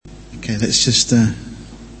Okay, let's just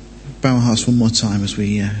bow our hearts one more time as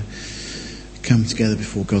we come together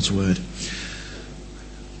before God's word.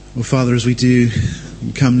 Well, Father, as we do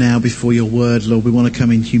come now before your word, Lord, we want to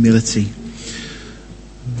come in humility.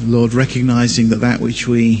 Lord, recognizing that which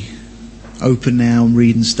we open now and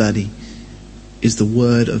read and study is the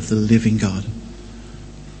word of the living God.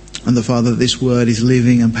 And the Father, this word is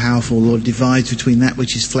living and powerful, Lord, divides between that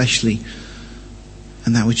which is fleshly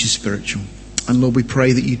and that which is spiritual. And Lord, we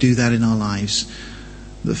pray that you do that in our lives.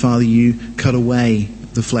 That, Father, you cut away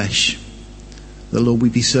the flesh. That, Lord, we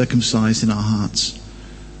be circumcised in our hearts.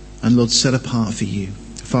 And, Lord, set apart for you.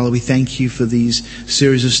 Father, we thank you for these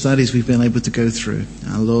series of studies we've been able to go through.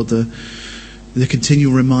 And, Lord, the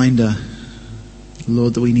continual reminder,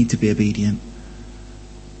 Lord, that we need to be obedient.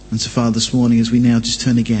 And so, Father, this morning, as we now just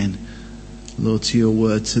turn again, Lord, to your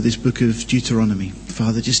word, to this book of Deuteronomy,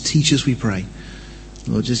 Father, just teach us, we pray.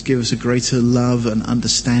 Lord, just give us a greater love and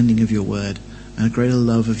understanding of your word and a greater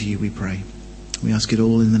love of you, we pray. We ask it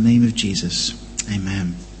all in the name of Jesus.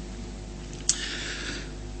 Amen.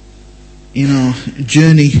 In our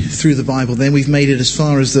journey through the Bible, then, we've made it as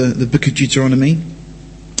far as the book of Deuteronomy.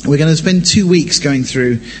 We're going to spend 2 weeks going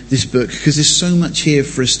through this book because there's so much here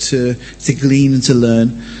for us to glean and to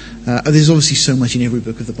learn. There's obviously so much in every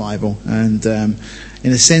book of the Bible, and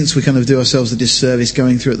in a sense we kind of do ourselves a disservice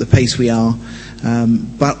going through at the pace we are,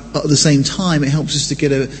 but at the same time it helps us to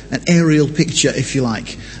get an aerial picture, if you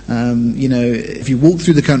like. If you walk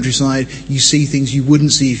through the countryside, you see things you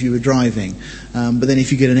wouldn't see if you were driving, but then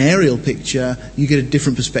if you get an aerial picture, you get a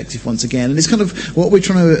different perspective once again. And it's kind of what we're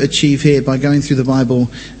trying to achieve here by going through the Bible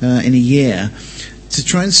in a year, to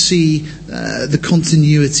try and see the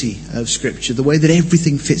continuity of Scripture, the way that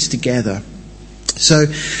everything fits together. So,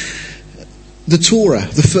 the Torah,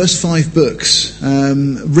 the first 5 books,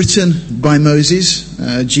 written by Moses.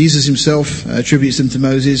 Jesus himself attributes them to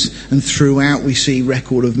Moses, and throughout we see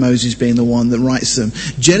record of Moses being the one that writes them.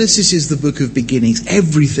 Genesis is the book of beginnings.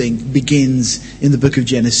 Everything begins in the book of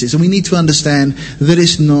Genesis, and we need to understand that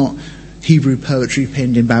it's not Hebrew poetry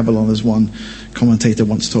penned in Babylon, as one commentator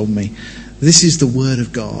once told me. This is the word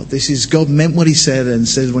of God. This is God meant what he said and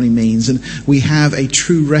says what he means. And we have a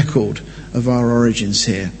true record of our origins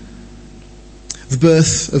here. The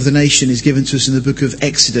birth of the nation is given to us in the book of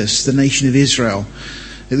Exodus, the nation of Israel.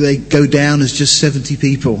 They go down as just 70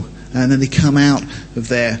 people, and then they come out of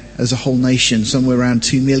there as a whole nation, somewhere around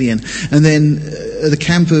 2 million. And then at the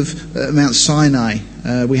camp of Mount Sinai,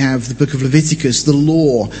 we have the book of Leviticus, the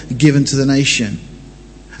law given to the nation.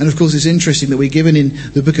 And of course it's interesting that we're given in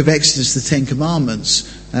the book of Exodus the 10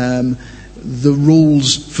 Commandments, the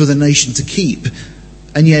rules for the nation to keep.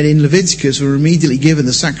 And yet in Leviticus we're immediately given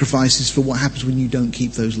the sacrifices for what happens when you don't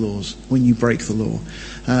keep those laws, when you break the law.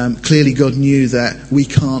 Clearly God knew that we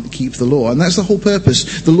can't keep the law, and that's the whole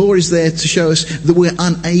purpose. The law is there to show us that we're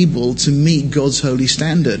unable to meet God's holy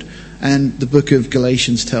standard. And the book of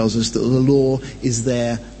Galatians tells us that the law is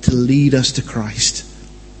there to lead us to Christ,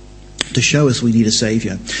 to show us we need a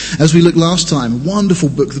saviour. As we looked last time, wonderful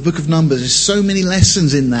book, the book of Numbers. There's so many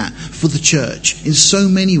lessons in that for the church, in so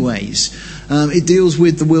many ways. It deals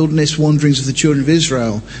with the wilderness wanderings of the children of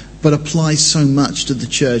Israel, but applies so much to the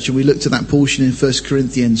church. And we looked at that portion in 1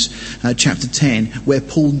 Corinthians chapter 10, where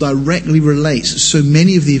Paul directly relates so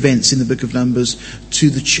many of the events in the book of Numbers to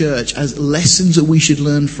the church as lessons that we should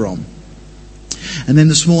learn from. And then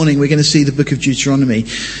this morning we're going to see the book of Deuteronomy.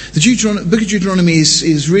 The book of Deuteronomy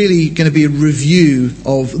is really going to be a review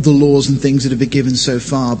of the laws and things that have been given so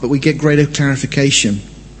far, but we get greater clarification.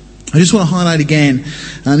 I just want to highlight again,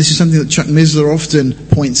 and this is something that Chuck Missler often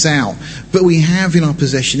points out, but we have in our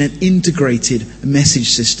possession an integrated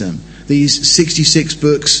message system. These 66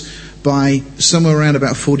 books by somewhere around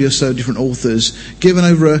about 40 or so different authors, given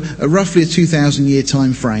over a roughly a 2,000 year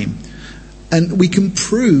time frame. And we can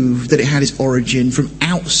prove that it had its origin from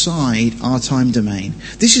outside our time domain.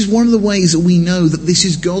 This is one of the ways that we know that this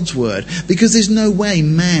is God's word, because there's no way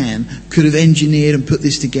man could have engineered and put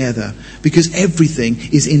this together, because everything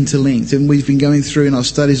is interlinked. And we've been going through in our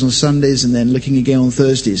studies on Sundays and then looking again on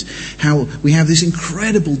Thursdays how we have this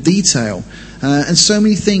incredible detail and so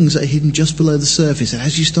many things that are hidden just below the surface, and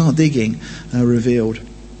as you start digging, are revealed.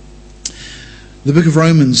 The book of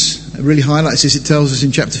Romans really highlights this. It tells us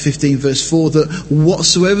in chapter 15 verse 4 that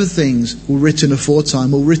whatsoever things were written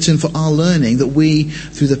aforetime were written for our learning, that we,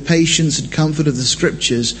 through the patience and comfort of the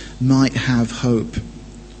Scriptures, might have hope.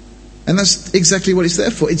 And that's exactly what it's there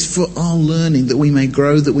for. It's for our learning, that we may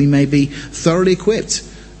grow, that we may be thoroughly equipped,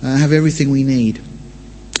 have everything we need.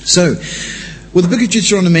 So, well, the book of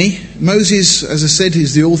Deuteronomy, Moses, as I said,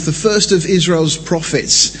 is the author, first of Israel's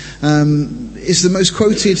prophets. is the most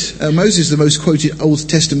quoted, Moses is the most quoted Old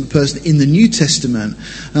Testament person in the New Testament.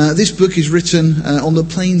 This book is written on the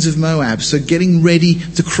plains of Moab, so getting ready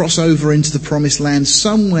to cross over into the Promised Land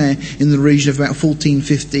somewhere in the region of about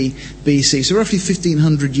 1450 BC, so roughly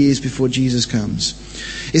 1500 years before Jesus comes.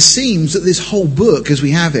 It seems that this whole book, as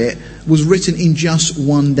we have it, was written in just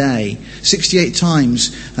one day. 68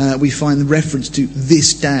 times we find the reference to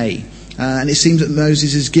this day. And it seems that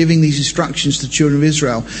Moses is giving these instructions to the children of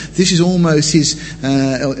Israel. This is almost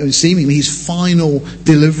seemingly his final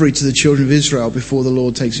delivery to the children of Israel before the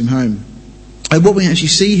Lord takes him home. And what we actually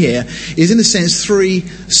see here is, in a sense, 3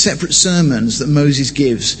 separate sermons that Moses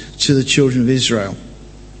gives to the children of Israel.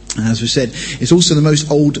 As we said, it's also the most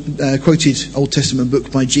quoted Old Testament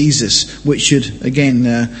book by Jesus, which should, again,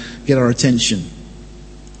 get our attention.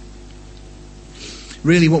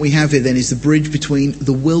 Really what we have here then is the bridge between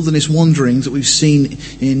the wilderness wanderings that we've seen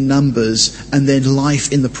in Numbers and then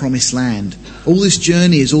life in the Promised Land. All this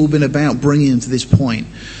journey has all been about bringing them to this point.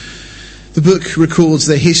 The book records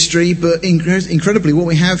their history, but incredibly what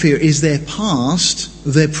we have here is their past,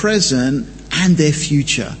 their present, and their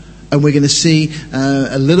future. And we're going to see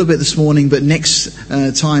a little bit this morning, but next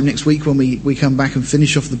week when we come back and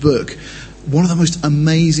finish off the book, one of the most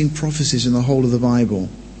amazing prophecies in the whole of the Bible.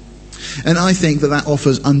 And I think that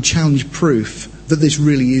offers unchallenged proof that this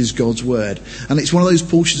really is God's Word. And it's one of those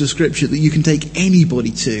portions of Scripture that you can take anybody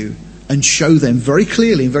to and show them very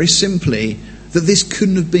clearly and very simply that this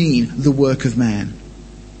couldn't have been the work of man.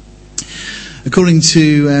 According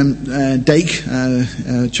to Dake,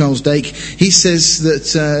 Charles Dake, he says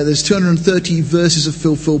that there's 230 verses of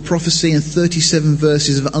fulfilled prophecy and 37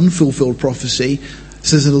 verses of unfulfilled prophecy.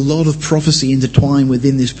 So there's a lot of prophecy intertwined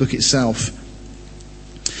within this book itself.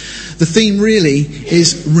 The theme really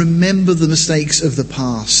is remember the mistakes of the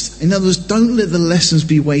past. In other words, don't let the lessons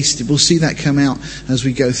be wasted. We'll see that come out as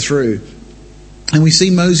we go through. And we see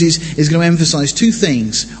Moses is going to emphasize 2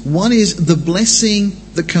 things. One is the blessing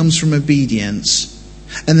that comes from obedience.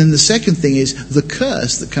 And then the second thing is the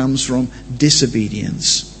curse that comes from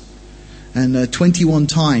disobedience. And 21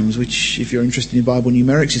 times, which if you're interested in Bible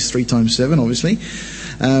numerics is 3 times 7, obviously.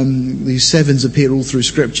 These 7s appear all through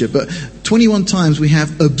Scripture. But 21 times we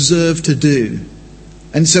have observe to do.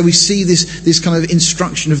 And so we see this kind of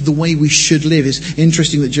instruction of the way we should live. It's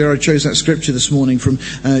interesting that Gerard chose that scripture this morning from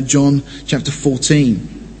John chapter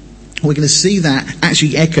 14. We're going to see that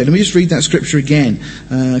actually echoed. Let me just read that scripture again,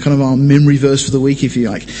 kind of our memory verse for the week, if you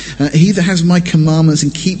like. He that has my commandments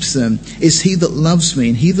and keeps them is he that loves me,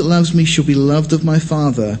 and he that loves me shall be loved of my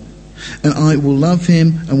Father, and I will love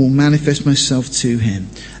him and will manifest myself to him.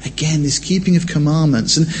 Again, this keeping of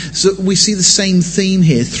commandments. And so we see the same theme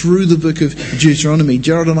here through the book of Deuteronomy.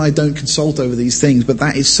 Gerard and I don't consult over these things, but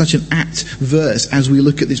that is such an apt verse as we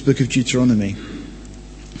look at this book of Deuteronomy.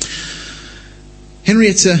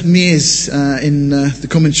 Henrietta Mears, in the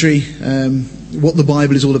commentary, What the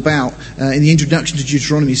Bible is All About, in the introduction to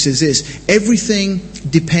Deuteronomy says this: everything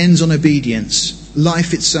depends on obedience,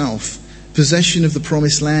 life itself, possession of the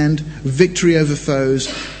promised land, victory over foes,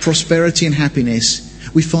 prosperity and happiness.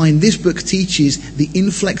 We find this book teaches the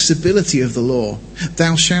inflexibility of the law.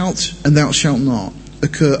 Thou shalt and thou shalt not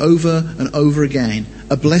occur over and over again.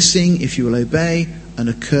 A blessing if you will obey, and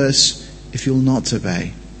a curse if you will not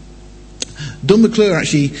obey. Don McClure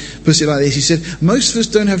actually puts it like this. He said, most of us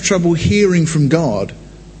don't have trouble hearing from God.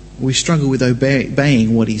 We struggle with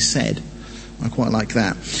obeying what he said. I quite like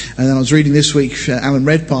that. And then I was reading this week, Alan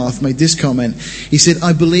Redpath made this comment. He said,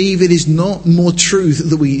 I believe it is not more truth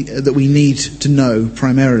that we need to know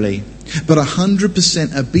primarily, but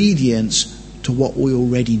 100% obedience to what we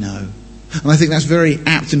already know. And I think that's very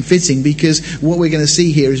apt and fitting, because what we're going to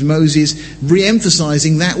see here is Moses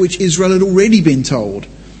re-emphasizing that which Israel had already been told.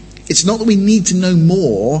 It's not that we need to know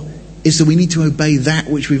more, it's that we need to obey that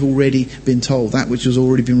which we've already been told, that which has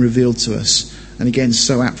already been revealed to us. And again,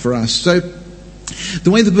 so apt for us. So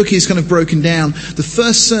the way the book is kind of broken down, the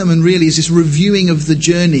first sermon really is this reviewing of the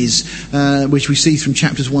journeys, which we see from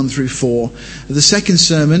chapters 1 through 4. The second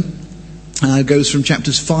sermon goes from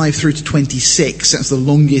chapters 5 through to 26. That's the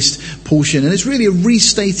longest portion. And it's really a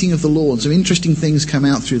restating of the law. Some interesting things come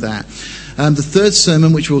out through that. The third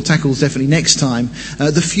sermon, which we'll tackle definitely next time,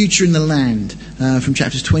 the future in the land, from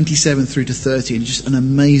chapters 27 through to 30, and just an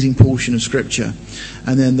amazing portion of Scripture.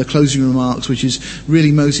 And then the closing remarks, which is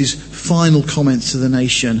really Moses' final comments to the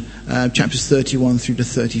nation, chapters 31 through to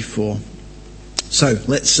 34. So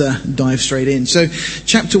let's dive straight in. So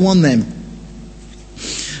chapter 1 then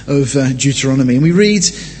of Deuteronomy, and we read,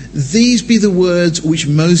 These be the words which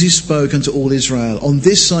Moses spoke unto all Israel on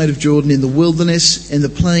this side of Jordan, in the wilderness, in the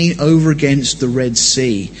plain over against the Red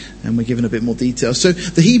Sea. And we're given a bit more detail. So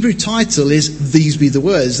the Hebrew title is These Be the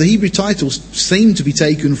Words. The Hebrew titles seem to be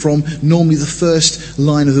taken from normally the first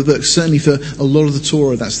line of the book. Certainly for a lot of the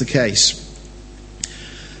Torah that's the case.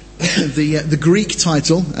 The Greek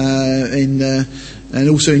title and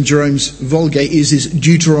also in Jerome's Vulgate is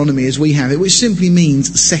Deuteronomy, as we have it, which simply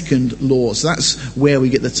means second law. So that's where we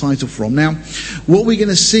get the title from. Now, what we're going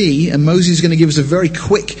to see, and Moses is going to give us a very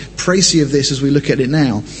quick précis of this as we look at it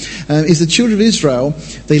now, is the children of Israel,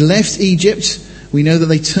 they left Egypt. We know that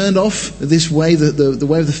they turned off this way, the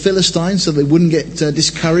way of the Philistines, so they wouldn't get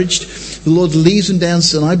discouraged. The Lord leads them down,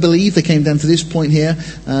 and I believe they came down to this point here,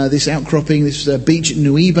 this outcropping, this beach at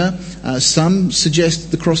Nueba. Some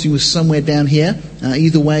suggest the crossing was somewhere down here.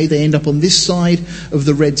 Either way, they end up on this side of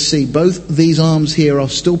the Red Sea. Both these arms here are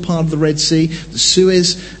still part of the Red Sea, the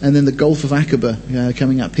Suez, and then the Gulf of Aqaba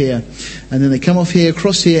coming up here. And then they come off here,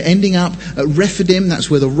 across here, ending up at Rephidim.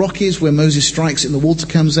 That's where the rock is, where Moses strikes it and the water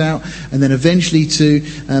comes out. And then eventually to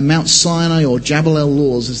Mount Sinai, or Jabal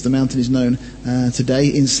el-Lawz, as the mountain is known today,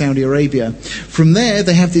 in Saudi Arabia. From there,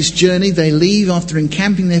 they have this journey. They leave after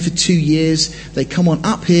encamping there for 2 years. They come on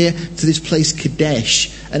up here to this place,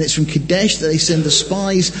 Kadesh. And it's from Kadesh that they send the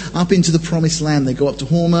spies up into the promised land. They go up to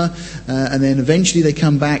Hormah, and then eventually they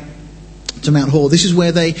come back to Mount Hor. This is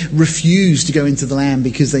where they refuse to go into the land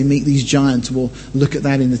because they meet these giants. We'll look at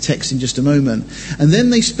that in the text in just a moment. And then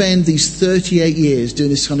they spend these 38 years doing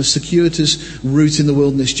this kind of circuitous route in the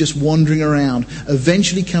wilderness, just wandering around,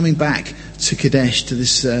 eventually coming back to Kadesh, to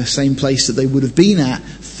this same place that they would have been at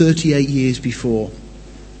 38 years before.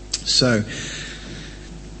 So,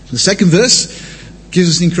 the second verse gives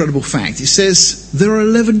us an incredible fact. It says, there are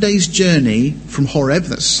 11 days' journey from Horeb,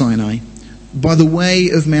 that's Sinai, by the way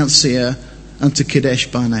of Mount Seir unto Kadesh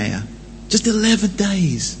Barnea. Just 11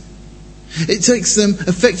 days. It takes them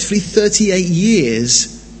effectively 38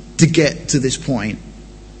 years to get to this point.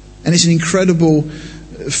 And it's an incredible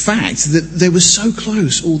fact that they were so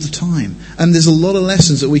close all the time. And there's a lot of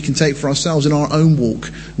lessons that we can take for ourselves in our own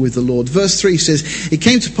walk with the Lord. Verse 3 says, it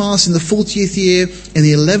came to pass in the 40th year, in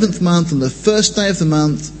the 11th month, on the first day of the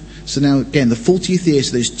month. So now again, the 40th year,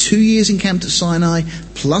 so there's 2 years encamped at Sinai,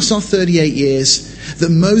 plus our 38 years,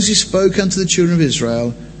 that Moses spoke unto the children of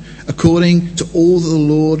Israel, according to all that the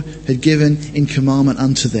Lord had given in commandment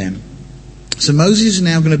unto them. So Moses is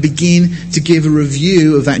now going to begin to give a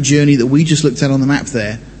review of that journey that we just looked at on the map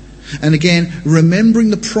there. And again,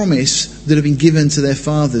 remembering the promise that had been given to their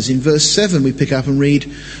fathers. In verse 7 we pick up and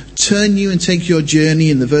read, turn you and take your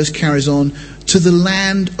journey, and the verse carries on, to the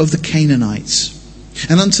land of the Canaanites,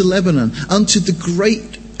 and unto Lebanon, unto the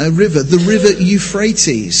great river, the river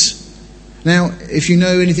Euphrates. Now, if you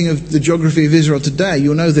know anything of the geography of Israel today,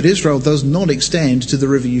 you'll know that Israel does not extend to the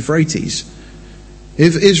river Euphrates.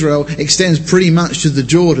 If Israel extends pretty much to the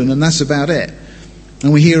Jordan, and that's about it.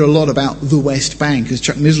 And we hear a lot about the West Bank, as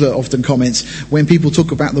Chuck Missler often comments. When people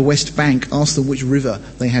talk about the West Bank, ask them which river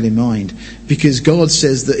they had in mind. Because God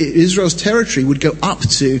says that Israel's territory would go up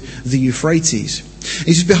to the Euphrates.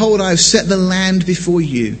 He says, behold, I have set the land before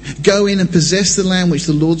you. Go in and possess the land which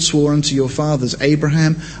the Lord swore unto your fathers,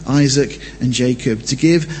 Abraham, Isaac, and Jacob, to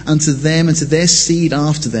give unto them and to their seed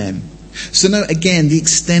after them. So note again the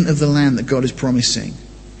extent of the land that God is promising,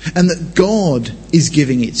 and that God is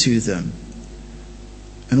giving it to them.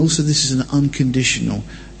 And also this is an unconditional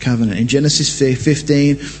covenant. In Genesis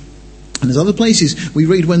 15, and there's other places, we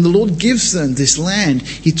read when the Lord gives them this land,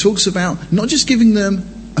 He talks about not just giving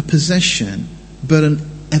them a possession, but an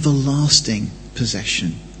everlasting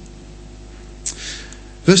possession.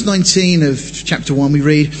 Verse 19 of chapter 1 we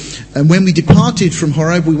read, and when we departed from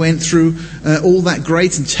Horeb, we went through all that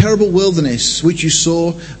great and terrible wilderness, which you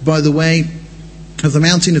saw by the way of the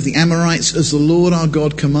mountain of the Amorites, as the Lord our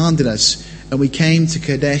God commanded us. And we came to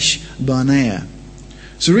Kadesh Barnea.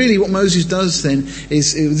 So really what Moses does then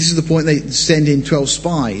is, this is the point they send in 12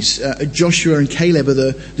 spies. Joshua and Caleb are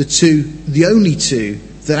the only two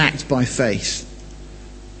that act by faith.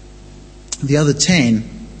 The other 10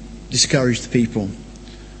 discourage the people.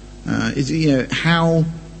 How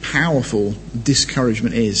powerful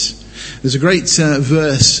discouragement is. There's a great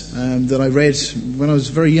verse that I read when I was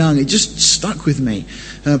very young. It just stuck with me.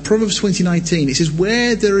 Proverbs 20:19. It says,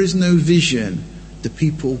 where there is no vision, the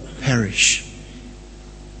people perish.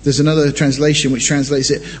 There's another translation which translates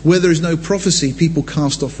it, where there is no prophecy, people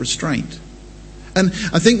cast off restraint. And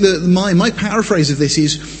I think that my paraphrase of this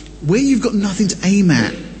is, where you've got nothing to aim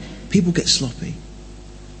at, people get sloppy.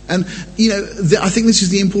 And, I think this is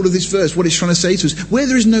the import of this verse, what it's trying to say to us. Where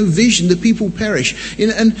there is no vision, the people perish.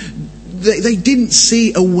 And they didn't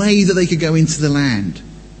see a way that they could go into the land.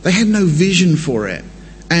 They had no vision for it.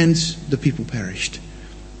 And the people perished.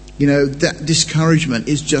 That discouragement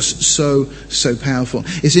is just so powerful.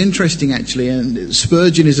 It's interesting, actually, and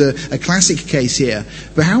Spurgeon is a classic case here.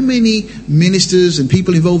 But how many ministers and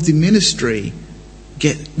people involved in ministry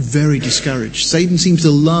get very discouraged? Satan seems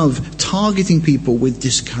to love targeting people with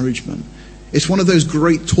discouragement. It's one of those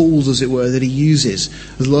great tools, as it were, that he uses.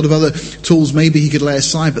 There's a lot of other tools maybe he could lay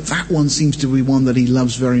aside, but that one seems to be one that he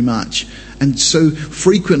loves very much. And so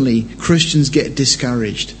frequently, Christians get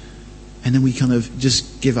discouraged. And then we kind of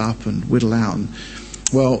just give up and whittle out. And,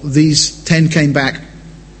 well, these 10 came back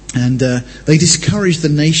and they discouraged the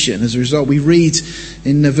nation. As a result, we read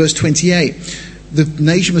in verse 28, the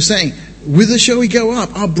nation was saying, "Whither shall we go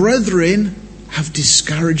up? Our brethren have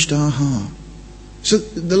discouraged our heart." So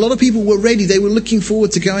a lot of people were ready. They were looking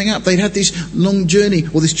forward to going up. They'd had this long journey,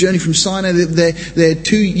 or this journey from Sinai. They're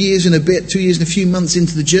 2 years and a few months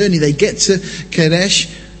into the journey. They get to Kadesh.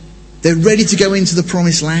 They're ready to go into the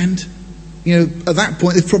promised land. At that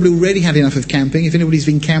point, they've probably already had enough of camping. If anybody's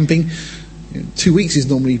been camping, 2 weeks is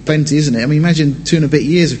normally plenty, isn't it? I mean, imagine 2 and a bit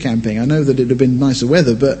years of camping. I know that it would have been nicer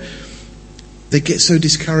weather, but they get so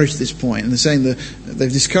discouraged at this point. And they're saying that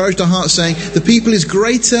they've discouraged our hearts, saying, "The people is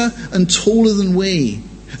greater and taller than we.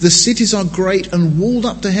 The cities are great and walled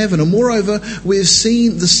up to heaven. And moreover, we have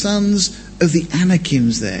seen the sons of the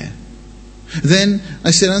Anakims there. Then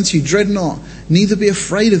I said unto you, dread not, neither be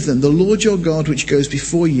afraid of them. The Lord your God, which goes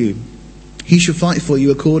before you, he shall fight for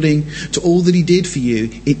you according to all that he did for you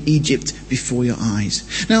in Egypt before your eyes."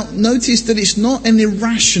 Now, notice that it's not an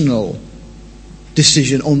irrational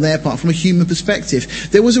decision on their part from a human perspective.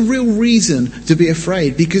 There was a real reason to be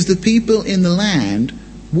afraid, because the people in the land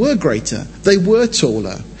were greater. They were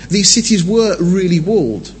taller. These cities were really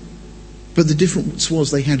walled. But the difference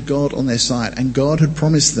was they had God on their side, and God had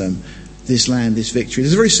promised them this land, this victory.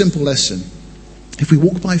 There's a very simple lesson. If we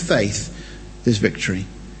walk by faith, there's victory.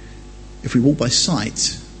 If we walk by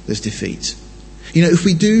sight, there's defeat. If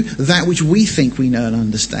we do that which we think we know and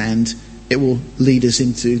understand, it will lead us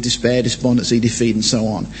into despair, despondency, defeat, and so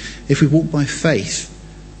on. If we walk by faith,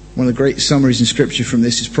 one of the great summaries in Scripture from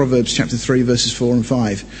this is Proverbs chapter 3, verses 4 and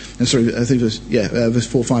 5. Verse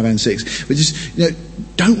 4, 5, and 6. But just,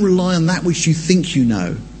 don't rely on that which you think you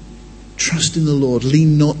know. Trust in the Lord.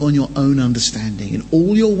 Lean not on your own understanding. In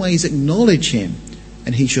all your ways acknowledge him,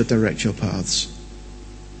 and he shall direct your paths.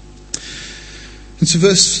 And so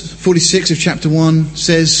verse 46 of chapter 1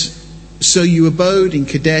 says, "So you abode in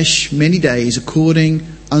Kadesh many days, according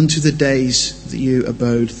unto the days that you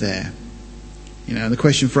abode there." And the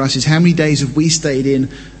question for us is, how many days have we stayed in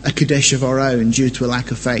a Kadesh of our own due to a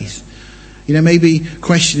lack of faith? Maybe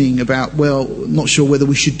questioning about, not sure whether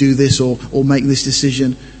we should do this or make this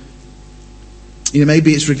decision.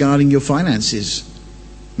 Maybe it's regarding your finances.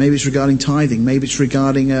 Maybe it's regarding tithing. Maybe it's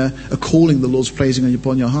regarding a calling the Lord's placing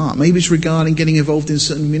upon your heart. Maybe it's regarding getting involved in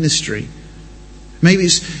certain ministry. Maybe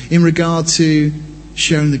it's in regard to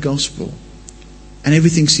sharing the gospel. And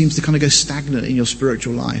everything seems to kind of go stagnant in your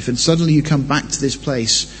spiritual life. And suddenly you come back to this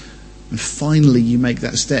place and finally you make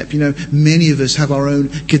that step. Many of us have our own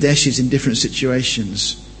Kadeshes in different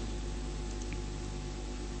situations.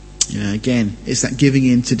 Again, it's that giving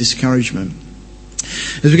in to discouragement.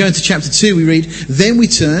 As we go into chapter 2, we read, "Then we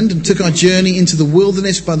turned and took our journey into the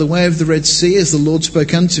wilderness by the way of the Red Sea, as the Lord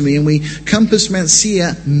spoke unto me, and we compassed Mount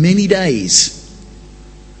Seir many days.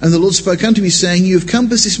 And the Lord spoke unto me, saying, You have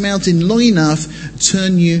compassed this mountain long enough,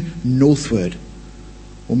 turn you northward."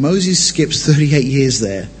 Well, Moses skips 38 years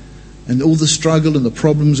there. And all the struggle and the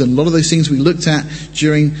problems and a lot of those things we looked at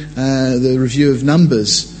during the review of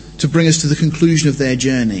Numbers to bring us to the conclusion of their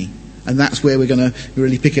journey. And that's where we're going to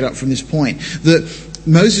really pick it up from this point. That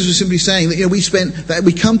Moses was simply saying that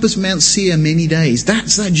we compassed Mount Seir many days.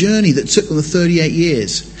 That's that journey that took them the 38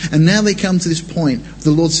 years. And now they come to this point. The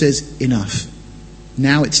Lord says, enough.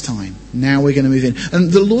 Now it's time. Now we're going to move in.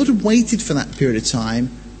 And the Lord had waited for that period of time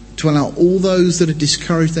to allow all those that had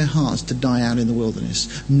discouraged their hearts to die out in the wilderness.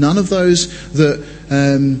 None of those that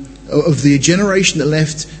of the generation that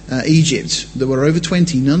left Egypt, that were over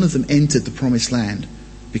 20, none of them entered the promised land,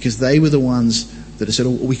 because they were the ones that had said,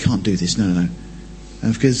 we can't do this. No.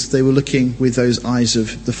 And because they were looking with those eyes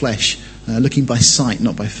of the flesh, looking by sight,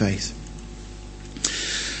 not by faith.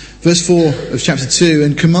 Verse 4 of chapter 2,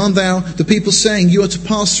 "And command thou the people, saying, You are to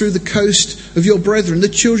pass through the coast of your brethren, the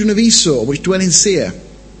children of Esau, which dwell in Seir,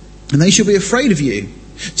 and they shall be afraid of you.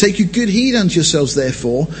 Take you good heed unto yourselves,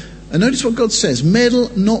 therefore." And notice what God says,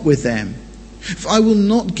 "Meddle not with them. For I will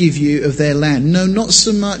not give you of their land, no, not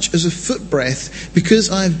so much as a footbreadth,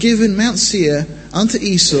 because I have given Mount Seir unto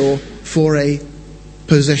Esau for a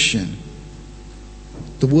possession."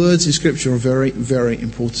 The words in Scripture are very, very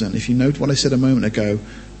important. If you note what I said a moment ago,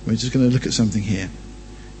 we're just going to look at something here.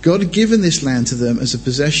 God had given this land to them as a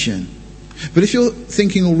possession. But if you're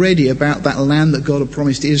thinking already about that land that God had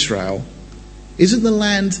promised Israel, isn't the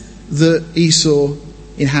land that Esau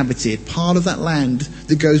inhabited part of that land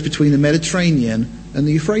that goes between the Mediterranean and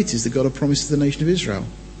the Euphrates that God had promised to the nation of Israel?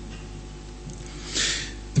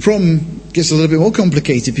 The problem gets a little bit more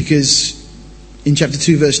complicated because in chapter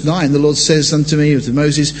 2 verse 9 the Lord says unto me, or to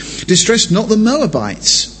Moses, distress not the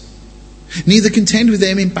Moabites, neither contend with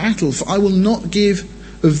them in battle, for I will not give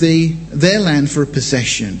of thee their land for a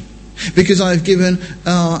possession, because I have given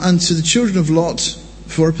unto the children of Lot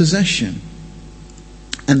for a possession.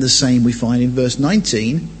 And the same we find in verse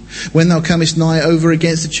 19, when thou comest nigh over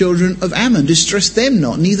against the children of Ammon, distress them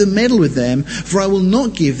not, neither meddle with them, for I will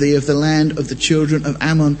not give thee of the land of the children of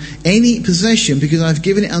Ammon any possession, because I have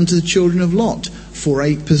given it unto the children of Lot for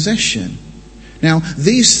a possession. Now,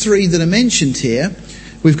 these three that are mentioned here,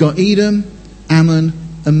 we've got Edom, Ammon,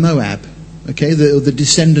 and Moab. Okay, the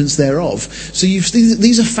descendants thereof. So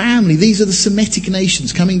these are family. These are the Semitic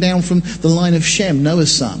nations coming down from the line of Shem,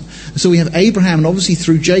 Noah's son. So we have Abraham, and obviously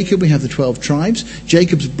through Jacob we have the 12 tribes.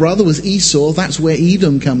 Jacob's brother was Esau. That's where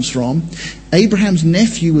Edom comes from. Abraham's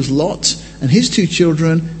nephew was Lot, and his two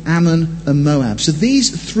children, Ammon and Moab. So these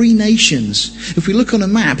three nations, if we look on a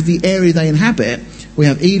map, the area they inhabit, we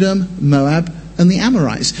have Edom, Moab, and the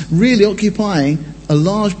Amorites, really occupying a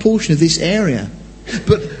large portion of this area.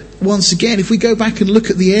 But once again, if we go back and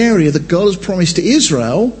look at the area that God has promised to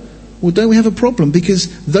Israel, well, don't we have a problem?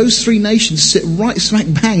 Because those three nations sit right smack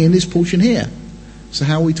bang in this portion here. So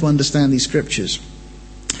how are we to understand these scriptures?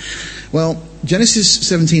 Well, Genesis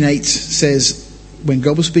 17:8 says, when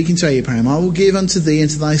God was speaking to Abraham, I will give unto thee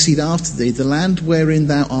and to thy seed after thee the land wherein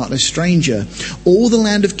thou art a stranger, all the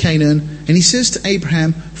land of Canaan. And he says to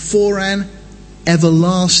Abraham, for an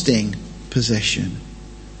everlasting possession.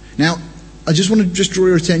 Now, I just want to draw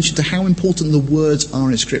your attention to how important the words are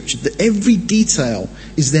in Scripture. That every detail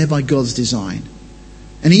is there by God's design.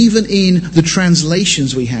 And even in the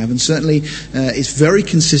translations we have, and certainly it's very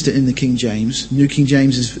consistent in the King James. New King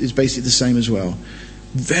James is basically the same as well.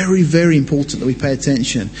 Very, very important that we pay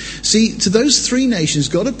attention. See, to those three nations,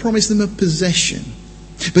 God had promised them a possession.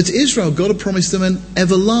 But to Israel, God had promised them an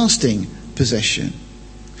everlasting possession.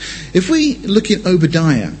 If we look at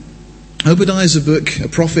Obadiah is a book, a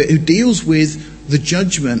prophet, who deals with the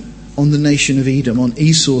judgment on the nation of Edom, on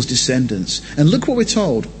Esau's descendants. And look what we're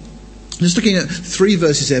told. Just looking at 3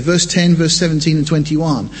 verses there, verse 10, verse 17 and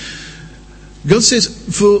 21. God says,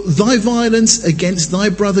 for thy violence against thy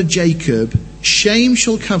brother Jacob, shame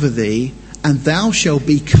shall cover thee, and thou shalt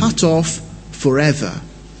be cut off forever.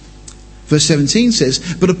 Verse 17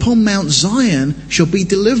 says, but upon Mount Zion shall be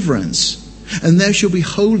deliverance, and there shall be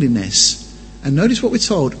holiness. And notice what we're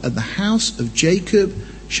told, and the house of Jacob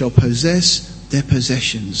shall possess their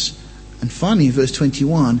possessions. And finally in verse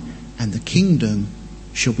 21, and the kingdom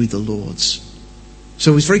shall be the Lord's.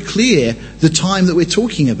 So it's very clear the time that we're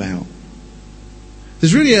talking about.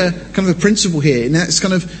 There's really a kind of a principle here, and that's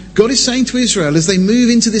kind of, God is saying to Israel as they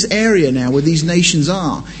move into this area now where these nations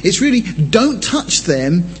are, it's really, don't touch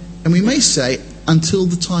them, and we may say, until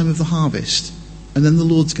the time of the harvest. And then the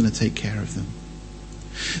Lord's going to take care of them.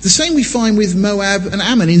 The same we find with Moab and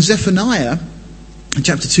Ammon. In Zephaniah, in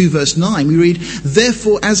chapter 2, verse 9, we read,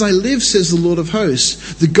 therefore, as I live, says the Lord of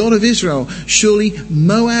hosts, the God of Israel, surely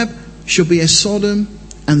Moab shall be as Sodom,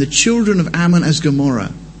 and the children of Ammon as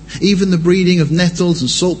Gomorrah, even the breeding of nettles and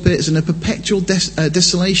salt pits, and a perpetual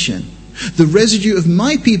desolation. The residue of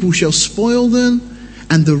my people shall spoil them,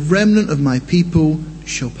 and the remnant of my people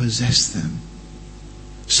shall possess them.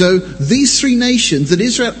 So these three nations that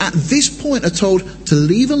Israel at this point are told to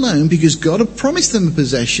leave alone because God had promised them a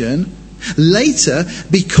possession, later,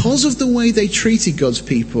 because of the way they treated God's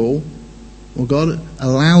people, well, God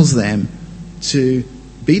allows them to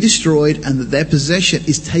be destroyed and that their possession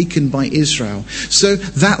is taken by Israel. So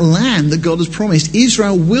that land that God has promised,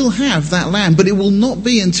 Israel will have that land, but it will not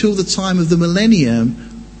be until the time of the millennium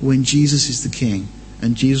when Jesus is the king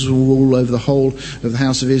and Jesus will rule over the whole of the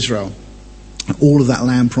house of Israel. All of that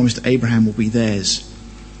land promised to Abraham will be theirs.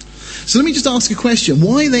 So let me just ask a question.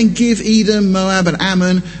 Why then give Edom, Moab and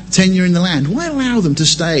Ammon tenure in the land? Why allow them to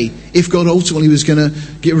stay if God ultimately was going to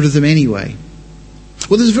get rid of them anyway?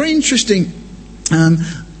 Well, there's a very interesting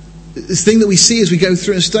thing that we see as we go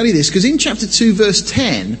through and study this. Because in chapter 2, verse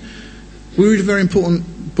 10, we read a very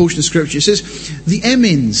important portion of Scripture. It says, the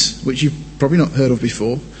Emmins, which you've probably not heard of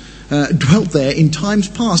before, dwelt there in times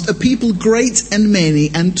past, a people great and many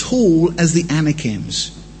and tall as the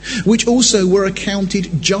Anakims, which also were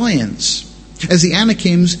accounted giants. as the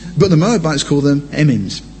Anakims, but the Moabites call them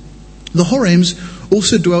Emims. The Horims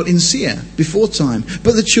also dwelt in Seir before time,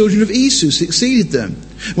 but the children of Esau succeeded them,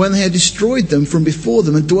 when they had destroyed them from before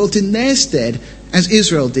them, and dwelt in their stead, as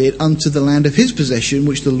Israel did unto the land of his possession,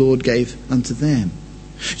 which the Lord gave unto them.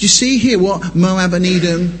 Do you see here what Moab and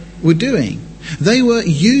Edom were doing? They were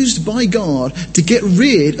used by God to get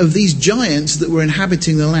rid of these giants that were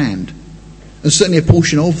inhabiting the land, and certainly a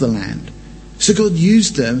portion of the land. So God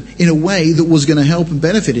used them in a way that was going to help and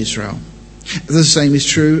benefit Israel. The same is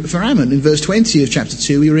true for Ammon. In verse 20 of chapter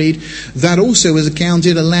 2 we read, that also was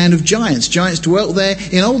accounted a land of giants. Giants dwelt there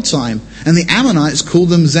in old time, and the Ammonites called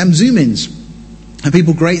them Zamzumins, a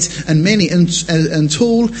people great and many and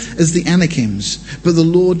tall as the Anakims. But the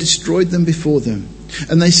Lord destroyed them before them,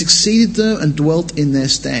 and they succeeded them and dwelt in their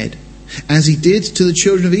stead, as he did to the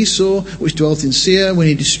children of Esau, which dwelt in Seir, when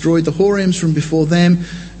he destroyed the Horims from before them,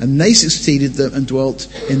 and they succeeded them and dwelt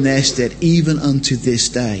in their stead, even unto this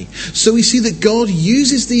day. So we see that God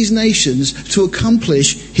uses these nations to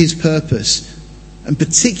accomplish his purpose, and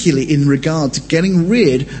particularly in regard to getting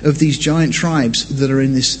rid of these giant tribes that are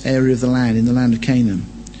in this area of the land, in the land of Canaan.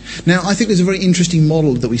 Now, I think there's a very interesting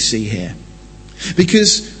model that we see here.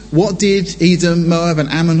 Because what did Edom, Moab and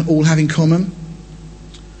Ammon all have in common?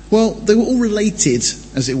 Well, they were all related,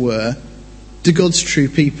 as it were, to God's true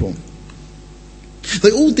people.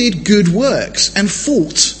 They all did good works and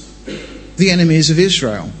fought the enemies of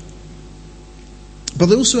Israel. But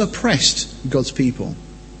they also oppressed God's people.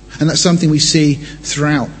 And that's something we see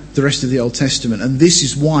throughout the rest of the Old Testament. And this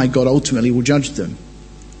is why God ultimately will judge them.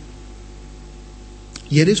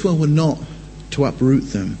 Yet Israel were not to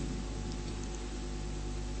uproot them.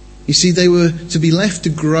 You see, they were to be left to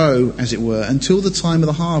grow, as it were, until the time of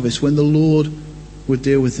the harvest, when the Lord would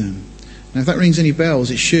deal with them. Now, if that rings any bells,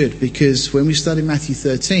 it should, because when we study Matthew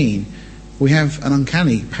 13, we have an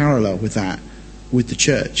uncanny parallel with that, with the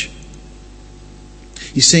church.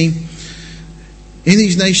 You see, in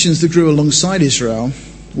these nations that grew alongside Israel,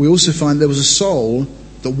 we also find there was a soul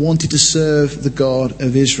that wanted to serve the God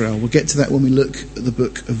of Israel. We'll get to that when we look at the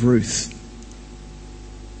book of Ruth.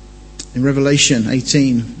 In Revelation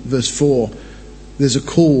 18, verse 4, there's a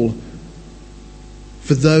call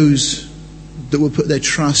for those that will put their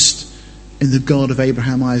trust in the God of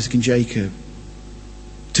Abraham, Isaac and Jacob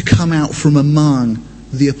to come out from among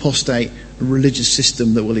the apostate religious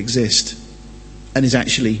system that will exist and is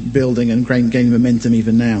actually building and gaining momentum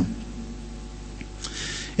even now.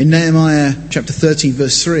 In Nehemiah chapter 13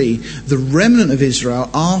 verse 3, the remnant of Israel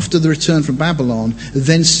after the return from Babylon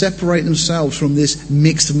then separate themselves from this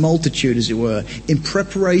mixed multitude, as it were, in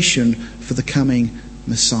preparation for the coming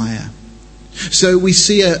Messiah. So we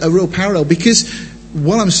see a real parallel, because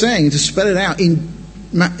what I'm saying, to spell it out, in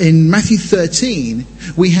Matthew 13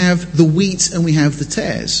 we have the wheat and we have the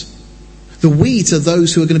tares. The wheat are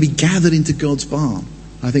those who are going to be gathered into God's barn.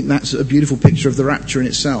 I think that's a beautiful picture of the rapture in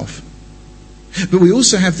itself. But we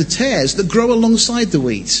also have the tares that grow alongside the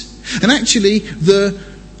wheat. And actually, the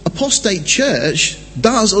apostate church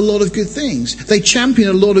does a lot of good things. They champion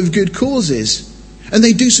a lot of good causes. And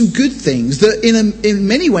they do some good things that in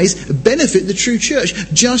many ways benefit the true church,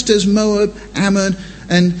 just as Moab, Ammon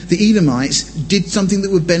and the Edomites did something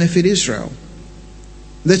that would benefit Israel.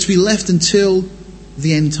 They're to be left until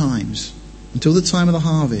the end times, until the time of the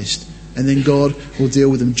harvest. And then God will deal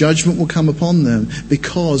with them. Judgment will come upon them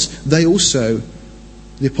because they also,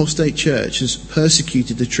 the apostate church, has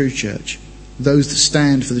persecuted the true church, those that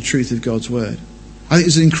stand for the truth of God's word. I think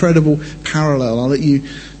it's an incredible parallel. I'll let you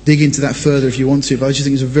dig into that further if you want to, but I just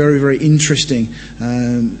think it's a very, very interesting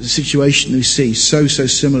situation we see. So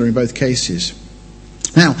similar in both cases.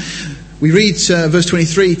 Now, we read verse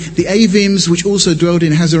 23, the Avims which also dwelled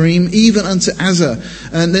in Hazarim, even unto Azar.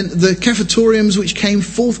 And then the Caphatoriums which came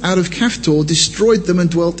forth out of Caphtor destroyed them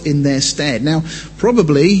and dwelt in their stead. Now,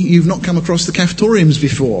 probably you've not come across the Caphatoriums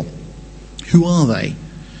before. Who are they?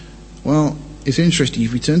 Well, it's interesting.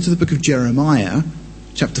 If we turn to the book of Jeremiah,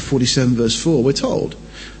 chapter 47, verse 4, we're told,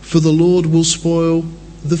 for the Lord will spoil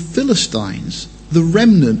the Philistines, the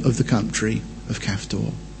remnant of the country of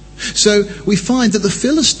Caphtor. So we find that the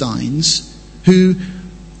Philistines, who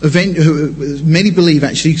many believe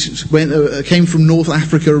actually came from North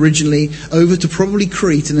Africa originally, over to probably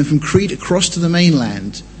Crete, and then from Crete across to the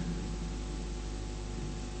mainland,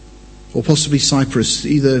 or possibly Cyprus,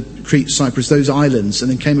 either Crete, Cyprus, those islands,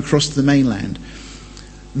 and then came across to the mainland.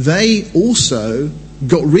 They also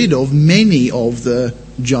got rid of many of the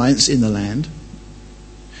giants in the land,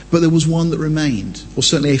 but there was one that remained, or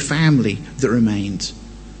certainly a family that remained.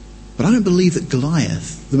 But I don't believe that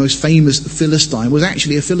Goliath, the most famous Philistine, was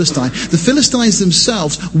actually a Philistine. The Philistines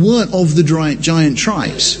themselves weren't of the giant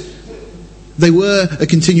tribes. They were a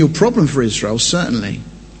continual problem for Israel, certainly.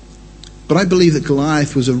 But I believe that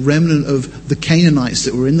Goliath was a remnant of the Canaanites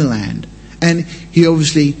that were in the land. And he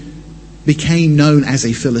obviously became known as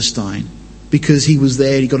a Philistine because he was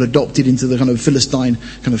there. He got adopted into the kind of Philistine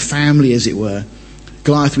kind of family, as it were.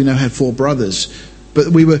 Goliath, we know, had 4 brothers. But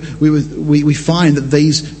we find that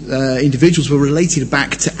these individuals were related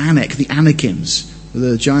back to Anak, the Anakims,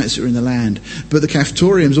 the giants that were in the land. But the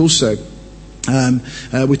Caphtorians also,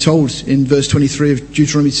 we're told in verse 23 of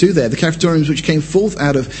Deuteronomy 2 there, the Caphtorians which came forth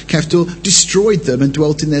out of Caphtor destroyed them and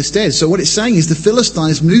dwelt in their stead. So what it's saying is the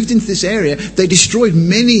Philistines moved into this area. They destroyed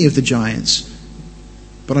many of the giants.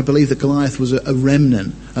 But I believe that Goliath was a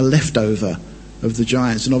remnant, a leftover of the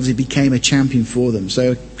giants, and obviously became a champion for them.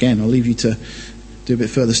 So again, I'll leave you to do a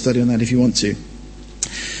bit further study on that if you want to.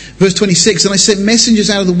 Verse 26, and I sent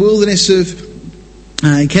messengers out of the wilderness of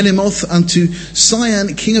Kedemoth unto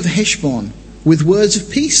Sihon, king of Heshbon, with words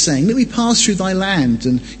of peace, saying, let me pass through thy land.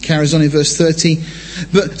 And carries on in verse 30.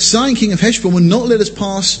 But Sihon, king of Heshbon, would not let us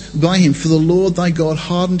pass by him, for the Lord thy God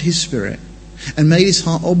hardened his spirit, and made his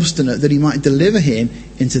heart obstinate, that he might deliver him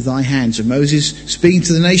into thy hands. And Moses speaking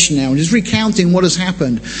to the nation now and just recounting what has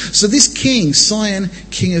happened. So this king, Sihon,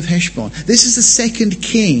 king of Heshbon, this is the second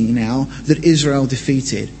king now that Israel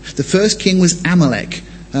defeated. The first king was Amalek.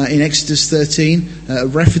 In Exodus 13,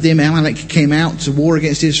 Rephidim, Amalek came out to war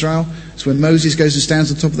against Israel. It's when Moses goes and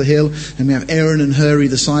stands on top of the hill, and we have Aaron and Hur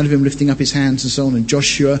either side of him lifting up his hands and so on, and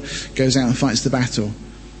Joshua goes out and fights the battle.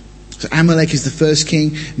 So Amalek is the first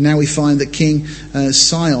king. Now we find that King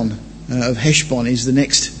Sihon of Heshbon is the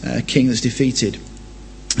next king that's defeated.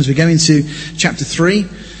 As we go into chapter 3,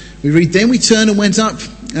 we read, then we turned and went up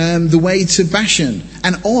the way to Bashan,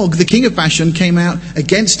 and Og, the king of Bashan, came out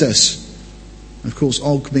against us. Of course,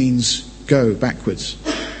 Og means go, backwards.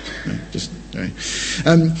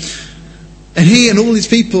 And he and all his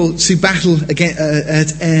people to battle at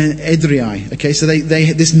Edrei. Okay, so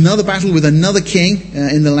there's another battle with another king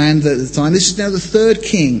in the land at the time. This is now the third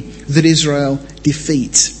king that Israel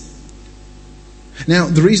defeat. Now,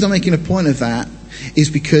 the reason I'm making a point of that is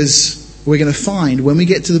because we're going to find when we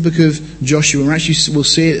get to the book of Joshua, and actually we'll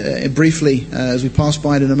see it briefly as we pass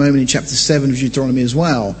by it in a moment in chapter 7 of Deuteronomy as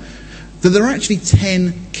well, that there are actually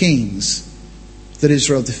 10 kings that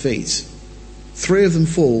Israel defeats. 3 of them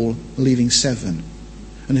fall, leaving 7.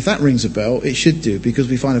 And if that rings a bell, it should do, because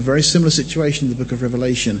we find a very similar situation in the book of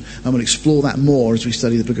Revelation. I'm going to explore that more as we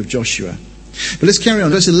study the book of Joshua. But let's carry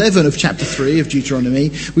on. Verse 11 of chapter 3 of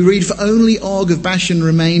Deuteronomy, we read, for only Og of Bashan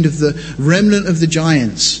remained of the remnant of the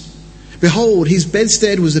giants. Behold, his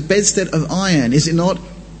bedstead was a bedstead of iron, is it not?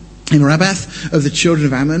 In Rabbath of the children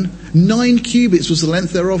of Ammon, 9 cubits was the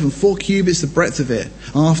length thereof, and 4 cubits the breadth of it,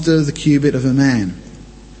 after the cubit of a man.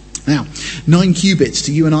 Now, 9 cubits,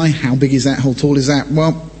 to you and I, how big is that? How tall is that?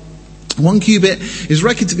 Well, 1 cubit is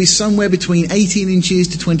reckoned to be somewhere between 18 inches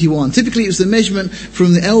to 21. Typically, it was the measurement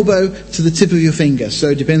from the elbow to the tip of your finger. So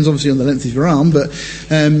it depends obviously on the length of your arm, but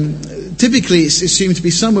typically it's assumed to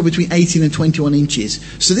be somewhere between 18 and 21 inches.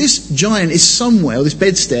 So this giant is somewhere, or this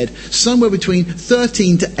bedstead, somewhere between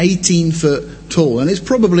 13 to 18 foot tall. And it's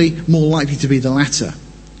probably more likely to be the latter.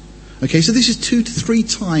 Okay, so this is 2 to 3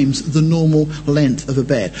 times the normal length of a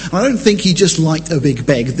bed. I don't think he just liked a big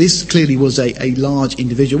bed. This clearly was a large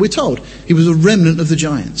individual. We're told he was a remnant of the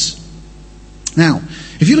giants. Now,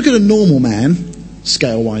 if you look at a normal man,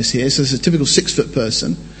 scale-wise here, so it's a typical 6-foot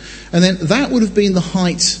person, and then that would have been the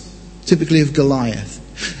height, typically, of Goliath.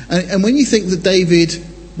 And when you think that David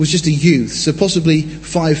was just a youth, so possibly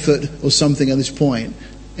 5 foot or something at this point,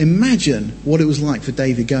 imagine what it was like for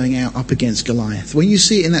David going out up against Goliath. When you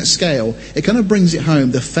see it in that scale, it kind of brings it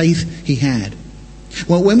home, the faith he had.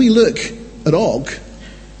 Well, when we look at Og,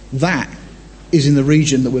 that is in the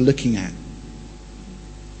region that we're looking at.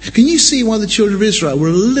 Can you see why the children of Israel were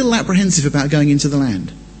a little apprehensive about going into the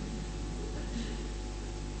land?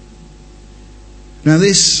 Now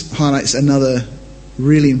this highlights another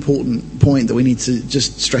really important point that we need to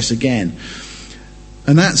just stress again.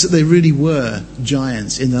 And that's that they really were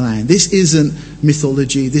giants in the land. This isn't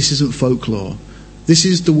mythology. This isn't folklore. This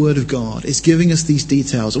is the Word of God. It's giving us these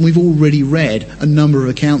details. And we've already read a number of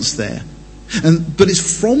accounts there. But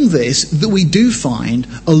it's from this that we do find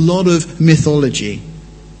a lot of mythology.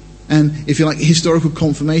 And, if you like, historical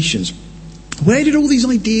confirmations. Where did all these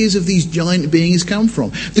ideas of these giant beings come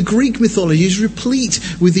from? The Greek mythology is replete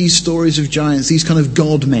with these stories of giants, these kind of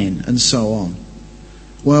god men and so on.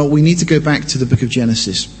 Well, we need to go back to the book of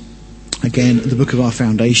Genesis. Again, the book of our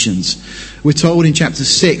foundations. We're told in chapter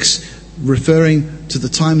 6, referring to the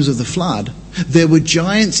times of the flood, there were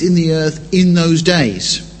giants in the earth in those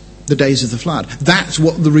days, the days of the flood. That's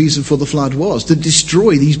what the reason for the flood was, to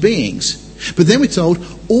destroy these beings. But then we're told,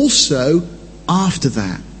 also after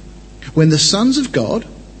that, when the sons of God,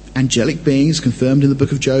 angelic beings confirmed in the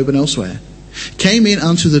book of Job and elsewhere, came in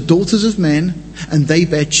unto the daughters of men, and they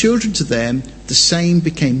bare children to them, the same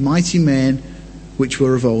became mighty men, which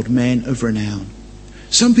were of old, men of renown.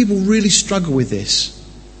 Some people really struggle with this.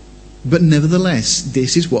 But nevertheless,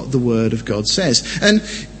 this is what the Word of God says. And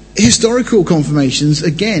historical confirmations,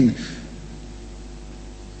 again,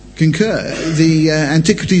 concur. The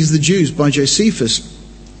Antiquities of the Jews by Josephus,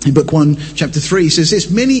 in Book 1, Chapter 3, says this: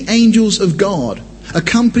 many angels of God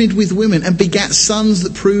accompanied with women and begat sons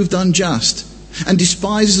that proved unjust, and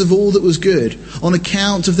despisers of all that was good, on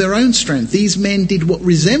account of their own strength. These men did what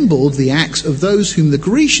resembled the acts of those whom the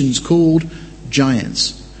Grecians called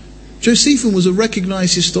giants. Josephus was a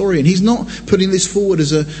recognized historian. He's not putting this forward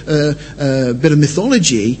as a bit of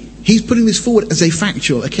mythology. He's putting this forward as a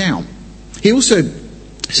factual account. He also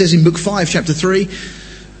says in Book 5, Chapter 3,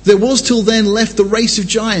 there was till then left the race of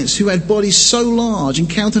giants who had bodies so large and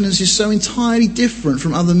countenances so entirely different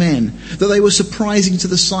from other men that they were surprising to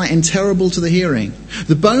the sight and terrible to the hearing.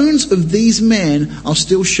 The bones of these men are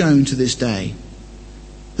still shown to this day.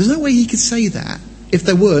 There's no way he could say that if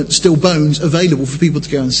there weren't still bones available for people to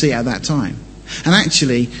go and see at that time. And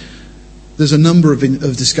actually, there's a number of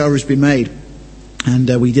discoveries been made. And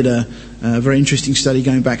we did a very interesting study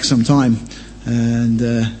going back some time, and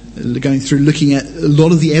going through looking at a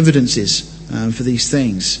lot of the evidences for these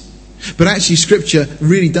things. But actually Scripture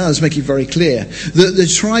really does make it very clear that the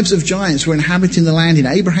tribes of giants were inhabiting the land in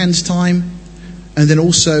Abraham's time, and then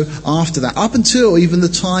also after that, up until even the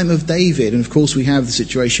time of David. And of course we have the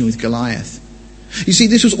situation with Goliath. You see,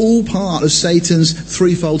 this was all part of Satan's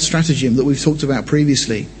threefold stratagem that we've talked about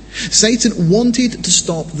previously. Satan wanted to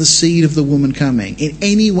stop the seed of the woman coming in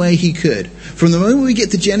any way he could. From the moment we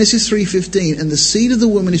get to Genesis 3:15 and the seed of the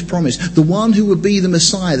woman is promised, the one who would be the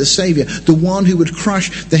Messiah, the Saviour, the one who would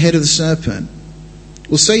crush the head of the serpent.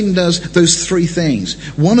 Well, Satan does those three things.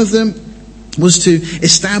 One of them was to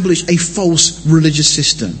establish a false religious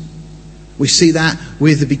system. We see that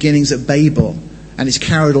with the beginnings at Babel, and it's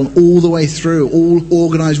carried on all the way through. All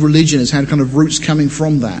organised religion has had kind of roots coming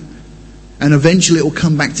from that. And eventually it will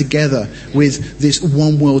come back together with this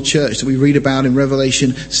one world church that we read about in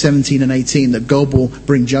Revelation 17 and 18 that God will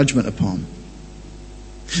bring judgment upon.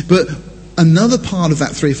 But another part of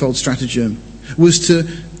that threefold stratagem was to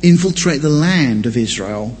infiltrate the land of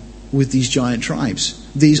Israel with these giant tribes,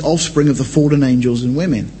 these offspring of the fallen angels and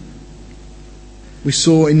women. We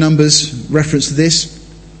saw in Numbers reference to this.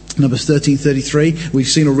 Numbers 13:33. We've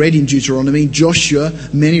seen already in Deuteronomy, Joshua,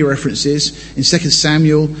 many references. In 2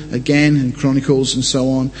 Samuel, again, in Chronicles and so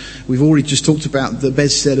on. We've already just talked about the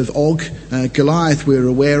bedstead of Og. Goliath we're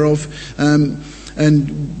aware of. And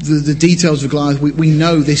the details of Goliath, we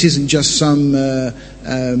know this isn't just some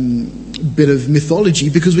bit of mythology,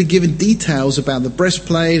 because we're given details about the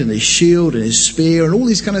breastplate and his shield and his spear and all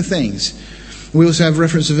these kind of things. We also have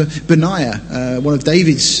reference of Benaiah, one of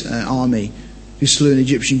David's army, who slew an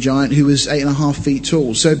Egyptian giant who was 8.5 feet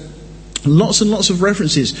tall. So lots and lots of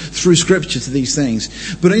references through Scripture to these things.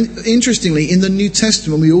 But interestingly, in the New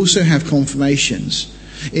Testament, we also have confirmations.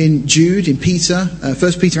 In Jude, in Peter,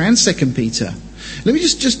 1 Peter and 2 Peter. Let me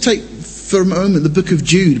just take for a moment the book of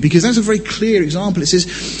Jude, because that's a very clear example. It says,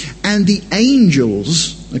 and the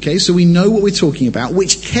angels, okay, so we know what we're talking about,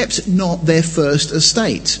 which kept not their first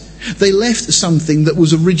estate. They left something that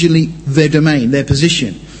was originally their domain, their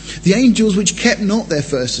position. The angels which kept not their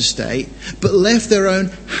first estate, but left their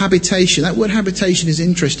own habitation. That word habitation is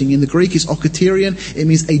interesting. In the Greek, it's okaterion. It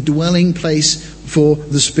means a dwelling place for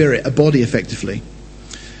the spirit, a body effectively.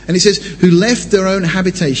 And it says, who left their own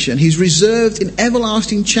habitation, he's reserved in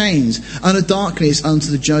everlasting chains under darkness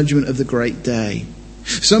unto the judgment of the great day.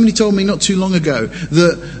 Somebody told me not too long ago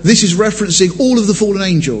that this is referencing all of the fallen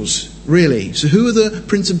angels, really. So who are the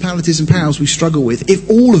principalities and powers we struggle with if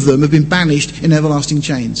all of them have been banished in everlasting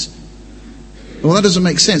chains? Well, that doesn't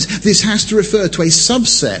make sense. This has to refer to a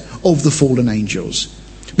subset of the fallen angels.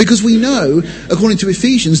 Because we know, according to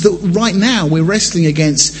Ephesians, that right now we're wrestling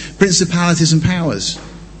against principalities and powers.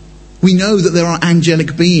 We know that there are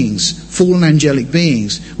angelic beings, fallen angelic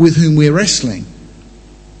beings, with whom we're wrestling.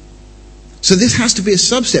 So this has to be a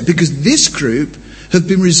subset, because this group have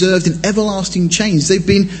been reserved in everlasting chains. They've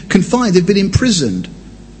been confined, they've been imprisoned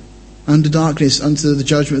under darkness unto the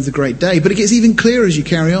judgment of the great day. But it gets even clearer as you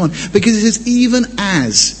carry on, because it says, even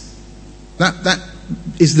as, that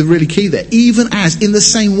is the really key there, even as, in the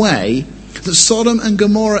same way that Sodom and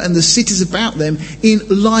Gomorrah and the cities about them in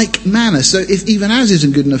like manner. So if even as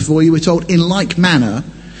isn't good enough for you, we're told in like manner,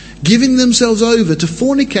 giving themselves over to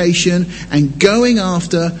fornication and going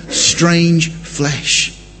after strange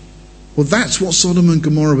flesh. Well, that's what Sodom and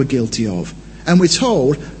Gomorrah were guilty of. And we're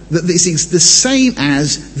told that this is the same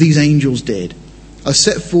as these angels did, are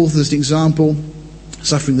set forth as an example,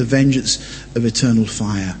 suffering the vengeance of eternal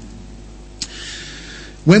fire.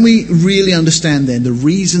 When we really understand then the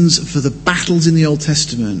reasons for the battles in the Old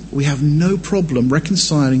Testament, we have no problem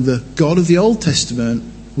reconciling the God of the Old Testament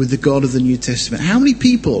with the God of the New Testament. How many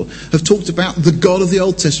people have talked about the God of the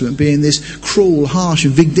Old Testament being this cruel, harsh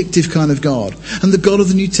and vindictive kind of God, and the God of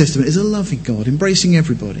the New Testament is a loving God, embracing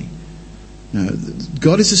everybody? No,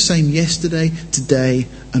 God is the same yesterday, today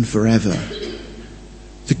and forever.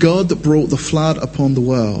 The God that brought the flood upon the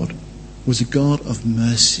world was a God of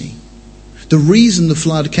mercy. The reason the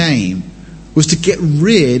flood came was to get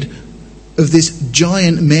rid of this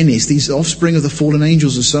giant menace, these offspring of the fallen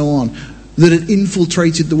angels and so on, that had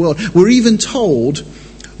infiltrated the world. We're even told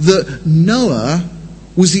that Noah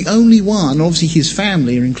was the only one, obviously his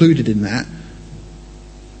family are included in that,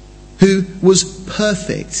 who was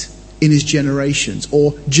perfect in his generations,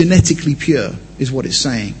 or genetically pure, is what it's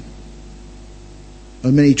saying.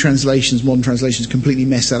 And many translations, modern translations, completely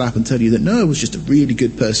mess that up and tell you that Noah was just a really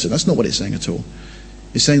good person. That's not what it's saying at all.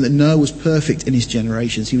 It's saying that Noah was perfect in his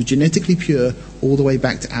generations. He was genetically pure all the way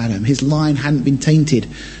back to Adam. His line hadn't been tainted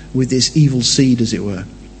with this evil seed, as it were.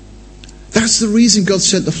 That's the reason God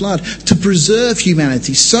sent the flood, to preserve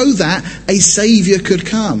humanity so that a saviour could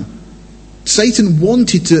come. Satan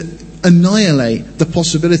wanted to annihilate the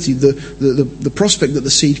possibility, the prospect that the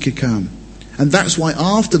seed could come. And that's why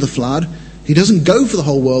after the flood, he doesn't go for the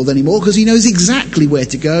whole world anymore, because he knows exactly where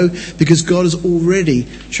to go, because God has already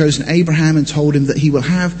chosen Abraham and told him that he will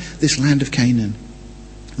have this land of Canaan.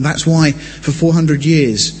 And that's why for 400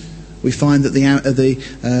 years we find that the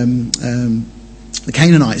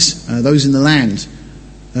Canaanites, those in the land,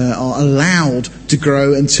 are allowed to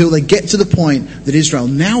grow until they get to the point that Israel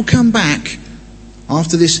now come back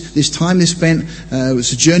after this time they spent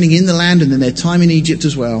sojourning in the land and then their time in Egypt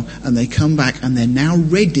as well, and they come back and they're now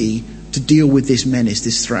ready to deal with this menace,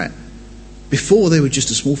 this threat. Before they were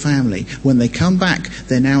just a small family. When they come back,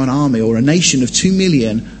 they're now an army or a nation of 2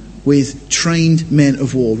 million with trained men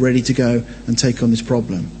of war ready to go and take on this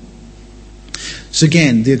problem. So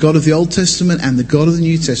again, the God of the Old Testament and the God of the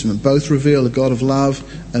New Testament both reveal a God of love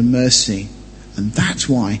and mercy. And that's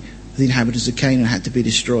why the inhabitants of Canaan had to be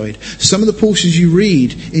destroyed. Some of the portions you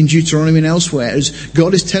read in Deuteronomy and elsewhere is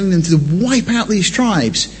God is telling them to wipe out these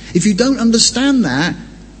tribes. If you don't understand that,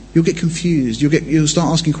 you'll get confused. You'll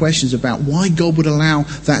start asking questions about why God would allow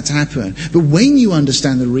that to happen. But when you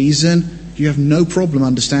understand the reason, you have no problem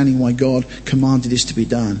understanding why God commanded this to be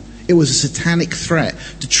done. It was a satanic threat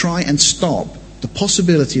to try and stop the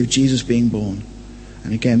possibility of Jesus being born.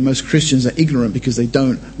 And again, most Christians are ignorant because they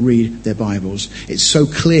don't read their Bibles. It's so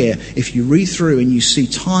clear if you read through and you see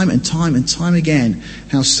time and time and time again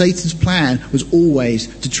how Satan's plan was always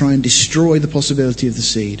to try and destroy the possibility of the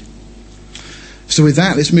seed. So with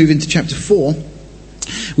that, let's move into chapter 4.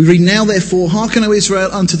 We read, "Now therefore, hearken, O Israel,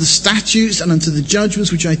 unto the statutes and unto the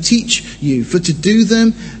judgments which I teach you, for to do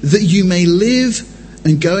them, that you may live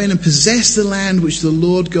and go in and possess the land which the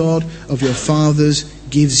Lord God of your fathers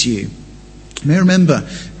gives you." You may remember,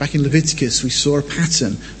 back in Leviticus, we saw a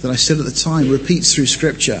pattern that I said at the time repeats through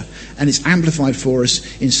Scripture, and it's amplified for us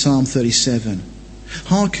in Psalm 37.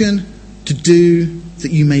 Hearken to do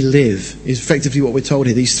that you may live is effectively what we're told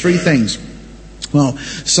here. These three things. Well,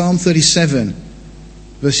 Psalm 37,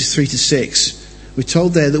 verses 3 to 6, we're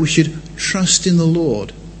told there that we should trust in the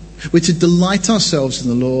Lord. We're to delight ourselves in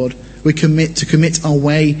the Lord. We're to commit our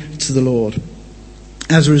way to the Lord.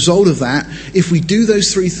 As a result of that, if we do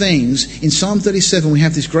those three things, in Psalm 37 we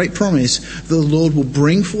have this great promise that the Lord will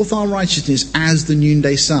bring forth our righteousness as the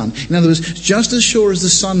noonday sun. In other words, just as sure as the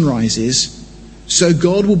sun rises, so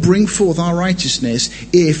God will bring forth our righteousness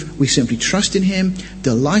if we simply trust in Him,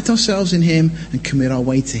 delight ourselves in Him, and commit our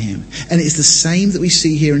way to Him. And it's the same that we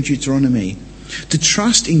see here in Deuteronomy. To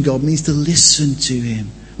trust in God means to listen to Him.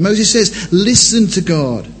 Moses says, listen to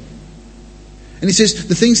God. And he says,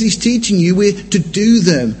 the things that he's teaching you, we're to do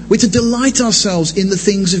them. We're to delight ourselves in the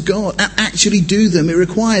things of God, actually do them. It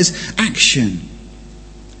requires action.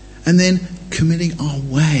 And then committing our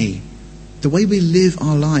way. The way we live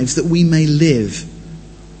our lives, that we may live.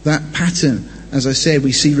 That pattern, as I said,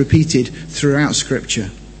 we see repeated throughout Scripture.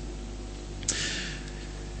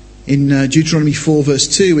 In Deuteronomy 4 verse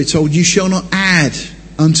 2, we're told, "You shall not add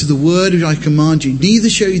unto the word which I command you, neither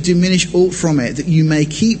shall you diminish aught from it, that you may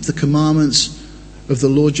keep the commandments of the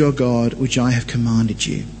Lord your God, which I have commanded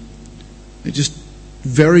you." It's just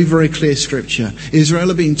very, very clear Scripture. Israel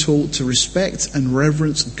are being taught to respect and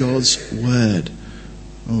reverence God's word.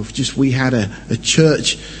 Oh, if just we had a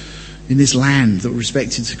church in this land that we're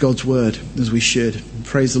respected to God's word as we should.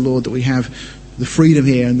 Praise the Lord that we have the freedom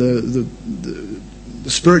here and the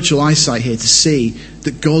spiritual eyesight here to see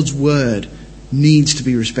that God's word needs to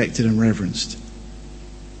be respected and reverenced.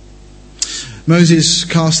 Moses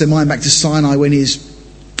cast their mind back to Sinai when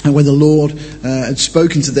the Lord had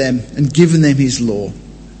spoken to them and given them his law,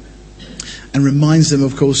 and reminds them,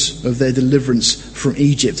 of course, of their deliverance from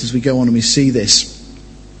Egypt as we go on and we see this.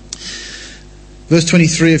 Verse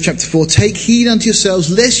 23 of chapter 4, take heed unto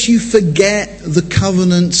yourselves lest you forget the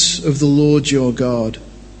covenants of the Lord your God.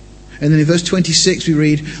 And then in verse 26 we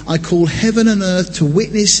read, I call heaven and earth to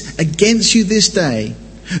witness against you this day,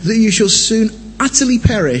 that you shall soon utterly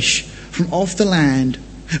perish from off the land,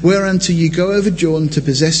 whereunto you go over Jordan to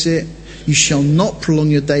possess it. You shall not prolong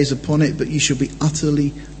your days upon it, but you shall be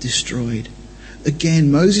utterly destroyed.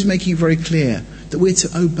 Again, Moses making it very clear that we're to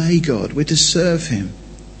obey God, we're to serve him.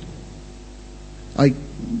 I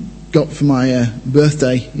got for my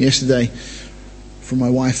birthday yesterday from my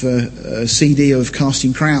wife a CD of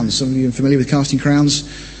Casting Crowns. Some of you are familiar with Casting Crowns.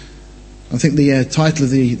 I think the title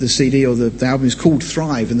of the CD or the album is called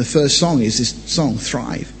Thrive, and the first song is this song,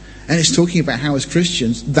 Thrive. And it's talking about how as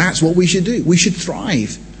Christians, that's what we should do. We should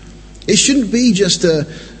thrive. It shouldn't be just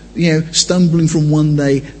stumbling from one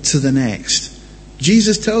day to the next.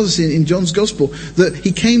 Jesus tells us in John's Gospel that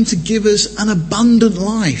he came to give us an abundant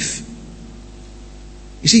life.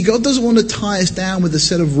 You see, God doesn't want to tie us down with a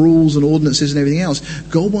set of rules and ordinances and everything else.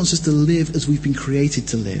 God wants us to live as we've been created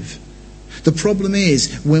to live. The problem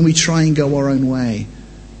is when we try and go our own way.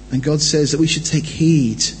 And God says that we should take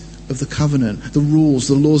heed of the covenant, the rules,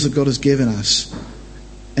 the laws that God has given us.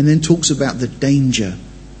 And then talks about the danger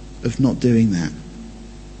of not doing that.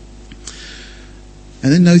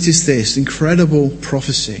 And then notice this incredible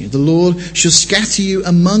prophecy. The Lord shall scatter you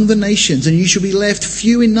among the nations, and you shall be left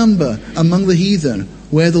few in number among the heathen,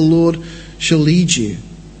 where the Lord shall lead you.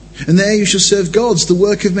 And there you shall serve gods, the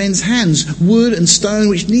work of men's hands, wood and stone,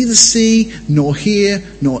 which neither see, nor hear,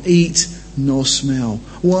 nor eat, nor smell.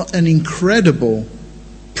 What an incredible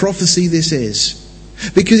prophecy this is.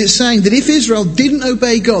 Because it's saying that if Israel didn't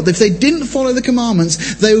obey God, if they didn't follow the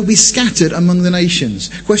commandments, they would be scattered among the nations.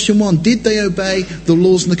 Question 1, did they obey the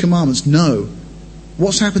laws and the commandments? No.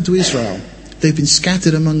 What's happened to Israel? They've been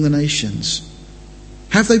scattered among the nations.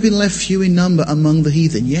 Have they been left few in number among the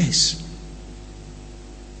heathen? Yes.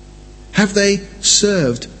 Have they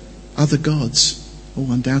served other gods?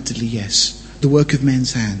 Oh, undoubtedly yes. The work of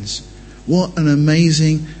men's hands. What an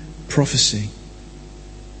amazing prophecy.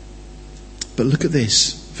 But look at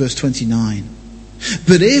this, verse 29.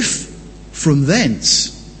 But if from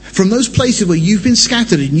thence, from those places where you've been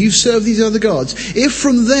scattered and you've served these other gods, if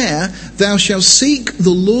from there thou shalt seek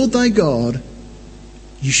the Lord thy God,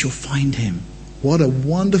 you shall find him. What a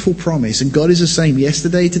wonderful promise. And God is the same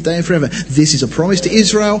yesterday, today and forever. This is a promise to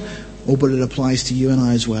Israel, but it applies to you and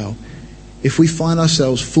I as well. If we find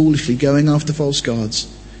ourselves foolishly going after false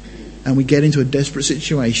gods, and we get into a desperate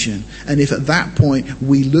situation, and if at that point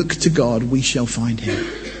we look to God, we shall find him.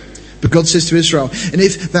 But God says to Israel, and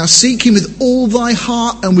if thou seek him with all thy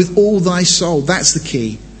heart and with all thy soul, that's the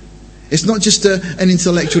key. It's not just an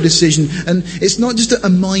intellectual decision, and it's not just a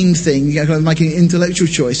mind thing, making an intellectual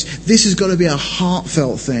choice. This has got to be a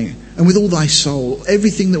heartfelt thing, and with all thy soul,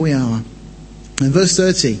 everything that we are. And verse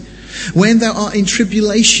 30, when thou art in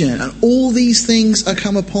tribulation, and all these things are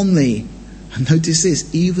come upon thee, and notice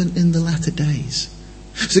this, even in the latter days.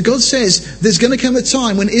 So God says there's going to come a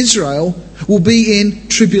time when Israel will be in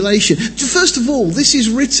tribulation. First of all, this is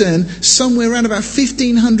written somewhere around about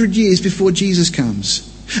 1500 years before Jesus comes.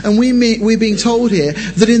 And we're being told here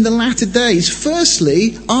that in the latter days,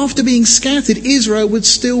 firstly, after being scattered, Israel would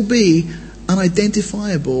still be an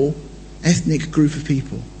identifiable ethnic group of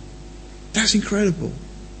people. That's incredible.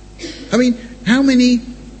 I mean, how many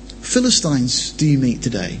Philistines do you meet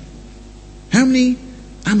today? How many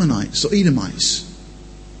Ammonites or Edomites?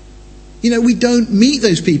 We don't meet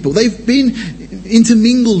those people. They've been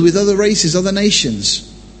intermingled with other races, other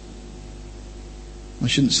nations. I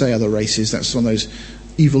shouldn't say other races. That's one of those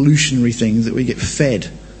evolutionary things that we get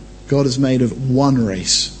fed. God has made of one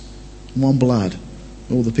race, one blood,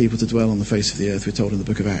 all the people to dwell on the face of the earth, we're told in the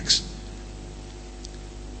book of Acts.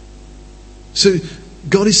 So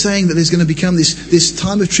God is saying that there's going to become this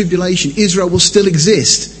time of tribulation. Israel will still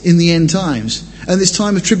exist in the end times. And this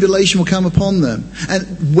time of tribulation will come upon them.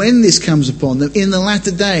 And when this comes upon them, in the latter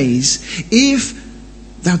days, if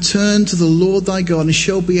thou turn to the Lord thy God and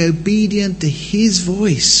shall be obedient to his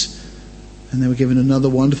voice. And then we're given another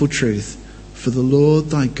wonderful truth. For the Lord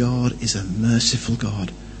thy God is a merciful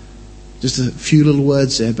God. Just a few little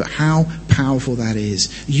words there, but how powerful that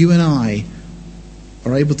is. You and I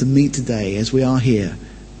are able to meet today as we are here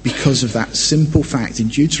because of that simple fact in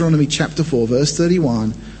Deuteronomy chapter 4, verse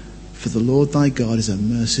 31, for the Lord thy God is a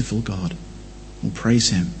merciful God. We'll praise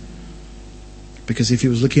him. Because if he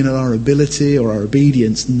was looking at our ability or our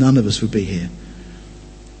obedience, none of us would be here.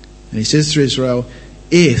 And he says to Israel,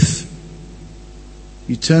 if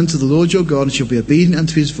you turn to the Lord your God and shall be obedient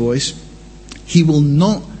unto his voice, he will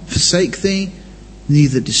not forsake thee,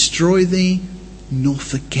 neither destroy thee, nor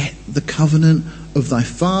forget the covenant of thy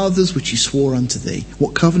fathers which he swore unto thee.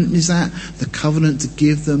 What covenant is that? The covenant to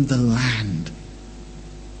give them the land.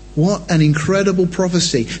 What an incredible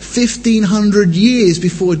prophecy. 1,500 years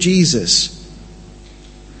before Jesus.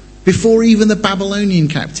 Before even the Babylonian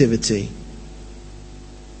captivity.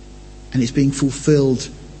 And it's being fulfilled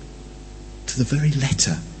to the very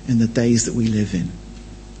letter in the days that we live in.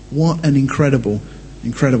 What an incredible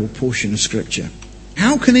portion of Scripture.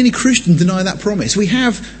 How can any Christian deny that promise? We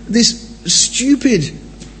have this stupid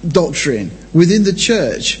doctrine within the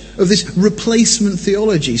church of this replacement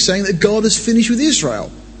theology saying that God has finished with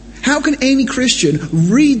Israel. How can any Christian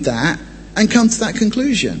read that and come to that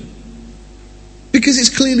conclusion? Because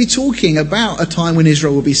it's clearly talking about a time when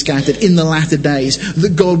Israel will be scattered in the latter days,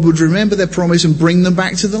 that God would remember their promise and bring them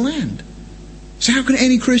back to the land. So how can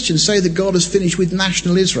any Christian say that God has finished with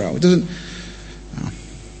national Israel? It doesn't... Oh,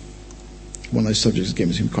 one of those subjects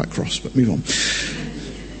again seems quite cross, but move on.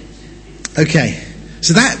 Okay,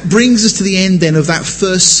 so that brings us to the end then of that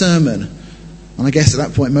first sermon. And I guess at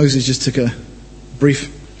that point Moses just took a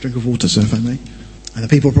brief drink of water, so if I may. And the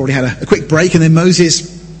people probably had a quick break, and then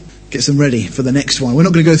Moses gets them ready for the next one. We're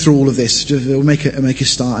not going to go through all of this. We'll make a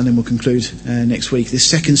start and then we'll conclude next week, this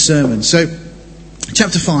second sermon. So,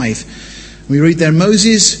 chapter 5. We read there,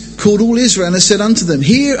 Moses called all Israel and said unto them,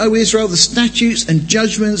 Hear, O Israel, the statutes and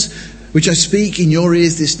judgments which I speak in your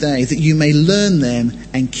ears this day, that you may learn them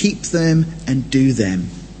and keep them and do them.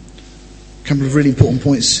 A couple of really important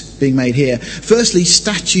points being made here. Firstly,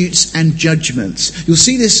 statutes and judgments. You'll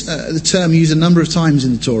see this, the term used a number of times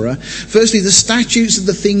in the Torah. Firstly, the statutes are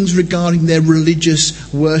the things regarding their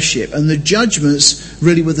religious worship, and the judgments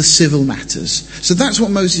really were the civil matters. So that's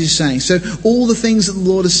what Moses is saying. So all the things that the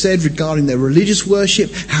Lord has said regarding their religious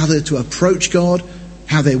worship, how they're to approach God,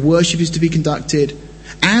 how their worship is to be conducted,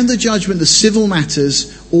 and the judgment, the civil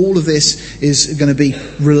matters, all of this is going to be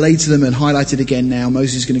relayed to them and highlighted again now.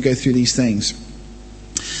 Moses is going to go through these things.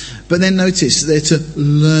 But then notice, they're to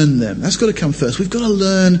learn them. That's got to come first. We've got to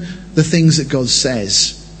learn the things that God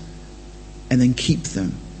says and then keep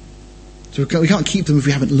them. So we can't keep them if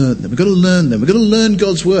we haven't learned them. We've got to learn them. We've got to learn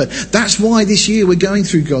God's Word. That's why this year we're going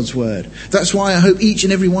through God's Word. That's why I hope each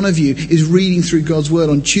and every one of you is reading through God's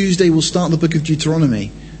Word. On Tuesday we'll start the book of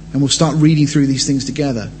Deuteronomy. And we'll start reading through these things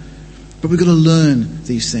together. But we've got to learn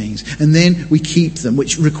these things. And then we keep them,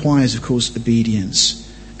 which requires, of course,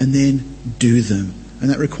 obedience. And then do them. And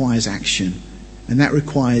that requires action. And that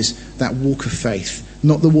requires that walk of faith.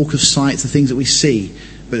 Not the walk of sight, the things that we see,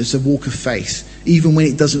 but it's a walk of faith. Even when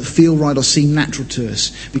it doesn't feel right or seem natural to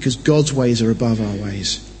us. Because God's ways are above our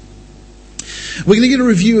ways. We're going to get a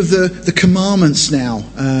review of the commandments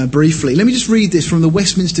now, briefly. Let me just read this from the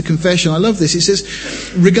Westminster Confession. I love this. It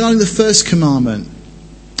says, regarding the first commandment,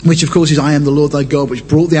 which of course is, I am the Lord thy God, which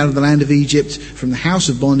brought thee out of the land of Egypt, from the house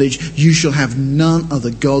of bondage. You shall have none other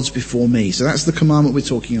gods before me. So that's the commandment we're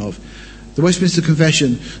talking of. The Westminster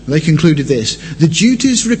Confession, they concluded this. The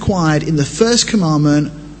duties required in the first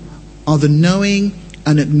commandment are the knowing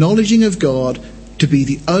and acknowledging of God to be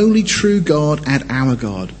the only true God and our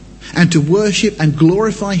God, and to worship and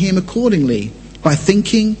glorify him accordingly by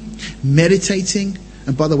thinking, meditating.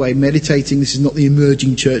 And by the way, meditating, this is not the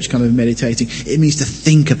emerging church kind of meditating. It means to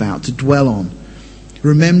think about, to dwell on.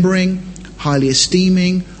 Remembering, highly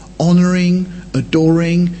esteeming, honouring,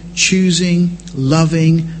 adoring, choosing,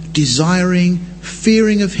 loving, desiring,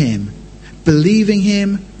 fearing of him, believing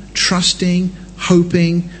him, trusting,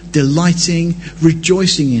 hoping, delighting,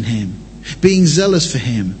 rejoicing in him, being zealous for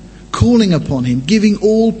him, calling upon him, giving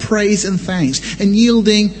all praise and thanks, and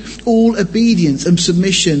yielding all obedience and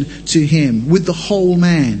submission to him with the whole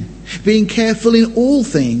man, being careful in all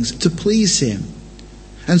things to please him,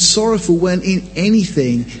 and sorrowful when in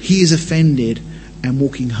anything he is offended, and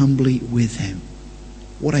walking humbly with him.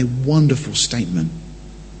 What a wonderful statement.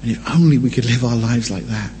 And if only we could live our lives like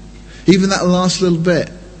that. Even that last little bit,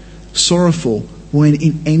 sorrowful when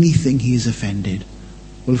in anything he is offended.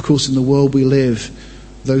 Well, of course, in the world we live,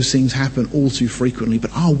 those things happen all too frequently,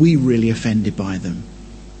 but are we really offended by them?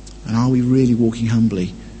 And are we really walking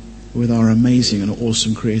humbly with our amazing and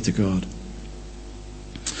awesome Creator God?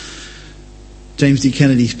 James D.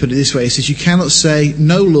 Kennedy put it this way. He says, you cannot say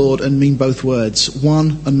no Lord and mean both words.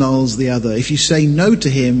 One annuls the other. If you say no to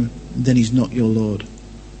him, then he's not your Lord.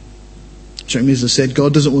 Chuck Missler said,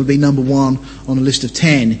 God doesn't want to be number one on a list of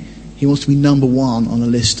 10. He wants to be number one on a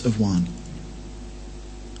list of 1.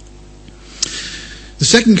 The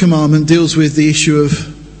second commandment deals with the issue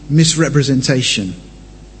of misrepresentation.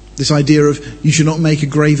 This idea of you should not make a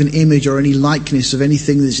graven image or any likeness of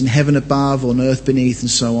anything that's in heaven above or on earth beneath and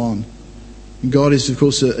so on. And God is, of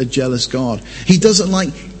course, a jealous God. He doesn't like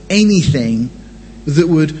anything that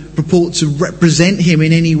would purport to represent him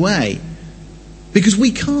in any way. Because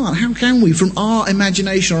we can't. How can we? From our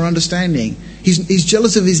imagination or understanding. He's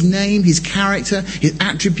jealous of his name, his character, his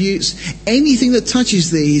attributes. Anything that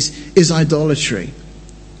touches these is idolatry.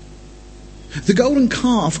 The golden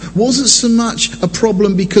calf wasn't so much a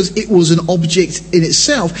problem because it was an object in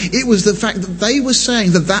itself. It was the fact that they were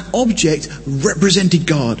saying that that object represented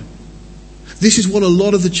God. This is what a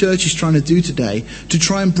lot of the church is trying to do today, to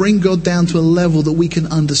try and bring God down to a level that we can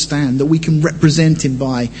understand, that we can represent him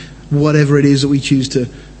by whatever it is that we choose to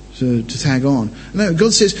tag on. No,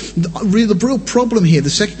 God says the real problem here,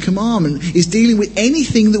 the second commandment, is dealing with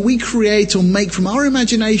anything that we create or make from our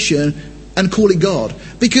imagination and call it God.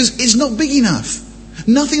 Because it's not big enough.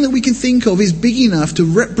 Nothing that we can think of is big enough to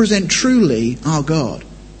represent truly our God.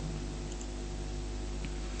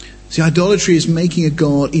 See, idolatry is making a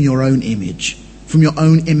God in your own image, from your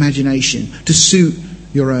own imagination, to suit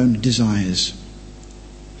your own desires.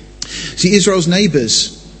 See, Israel's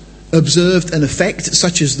neighbours observed an effect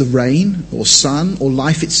such as the rain or sun or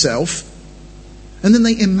life itself, and then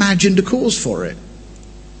they imagined a cause for it.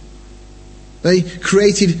 They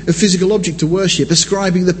created a physical object to worship,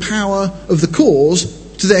 ascribing the power of the cause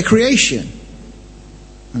to their creation.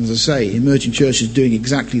 And as I say, emerging church is doing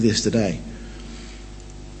exactly this today.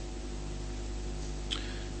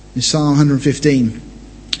 In Psalm 115,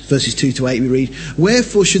 verses 2 to 8, we read,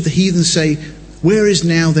 "Wherefore should the heathen say, where is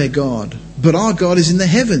now their God? But our God is in the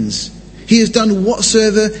heavens. He has done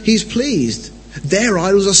whatsoever he is pleased. Their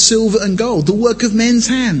idols are silver and gold, the work of men's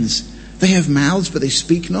hands. They have mouths, but they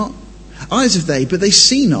speak not. Eyes have they, but they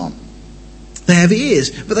see not. They have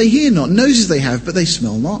ears, but they hear not. Noses they have, but they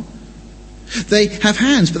smell not. They have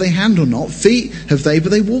hands, but they handle not. Feet have they,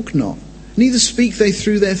 but they walk not. Neither speak they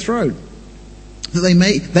through their throat. That they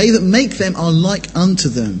that make them are like unto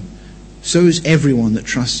them. So is everyone that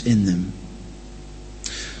trusts in them."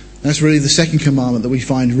 That's really the second commandment that we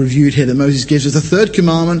find reviewed here that Moses gives us. The third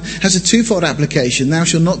commandment has a twofold application. Thou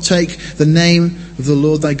shalt not take the name of the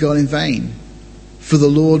Lord thy God in vain. For the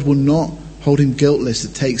Lord will not hold him guiltless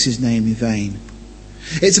that takes his name in vain.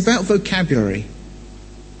 It's about vocabulary.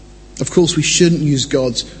 Of course, we shouldn't use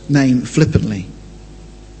God's name flippantly.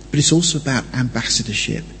 But it's also about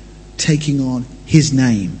ambassadorship, taking on his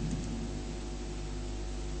name.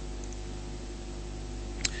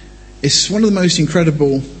 It's one of the most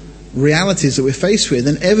incredible realities that we're faced with,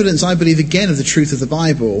 and evidence, I believe, again, of the truth of the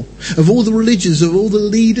Bible, of all the religions, of all the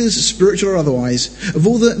leaders, spiritual or otherwise, of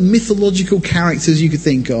all the mythological characters you could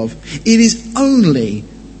think of. It is only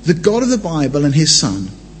the God of the Bible and his Son,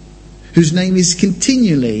 whose name is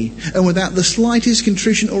continually and without the slightest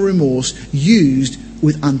contrition or remorse used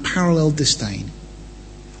with unparalleled disdain.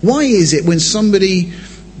 Why is it when somebody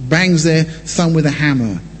bangs their thumb with a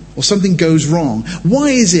hammer or something goes wrong, why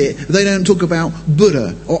is it they don't talk about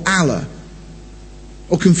Buddha or Allah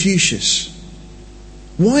or Confucius?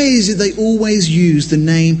 Why is it they always use the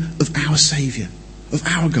name of our Saviour, of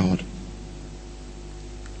our God?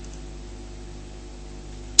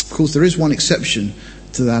 Of course, there is one exception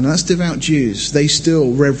to that, and that's devout Jews. They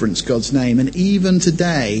still reverence God's name, and even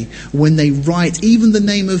today, when they write even the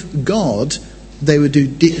name of God, they would do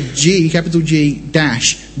G, capital G,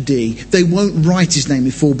 dash D. They won't write his name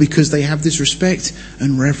in full because they have this respect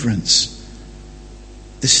and reverence.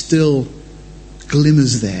 There's still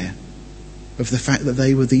glimmers there of the fact that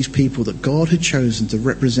they were these people that God had chosen to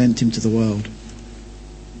represent him to the world.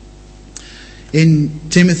 In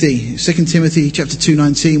Timothy, 2 Timothy chapter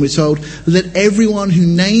 2:19, we're told, "Let everyone who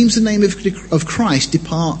names the name of Christ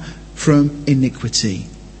depart from iniquity."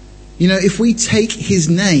 You know, if we take his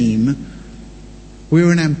name, we're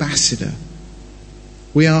an ambassador.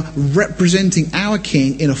 We are representing our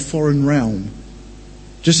King in a foreign realm,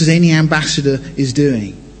 just as any ambassador is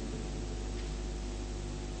doing.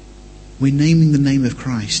 We're naming the name of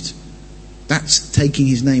Christ. That's taking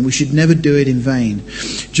his name. We should never do it in vain.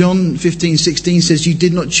 John 15:16 says, "You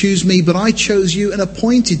did not choose me, but I chose you and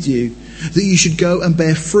appointed you, that you should go and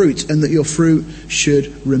bear fruit, and that your fruit should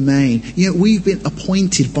remain." You know, we've been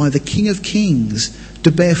appointed by the King of Kings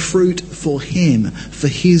to bear fruit for him, for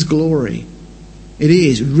his glory. It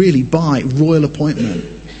is really by royal appointment.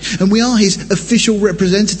 And we are his official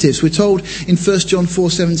representatives. We're told in 1 John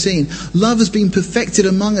 4:17, love has been perfected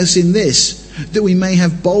among us in this, that we may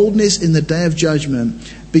have boldness in the day of judgment,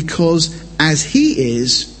 because as he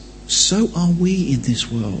is, so are we in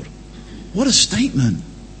this world. What a statement.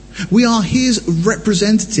 We are his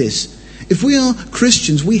representatives. If we are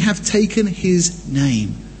Christians, we have taken his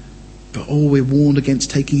name. But we're warned against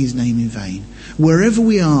taking his name in vain. Wherever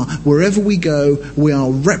we are, wherever we go, we are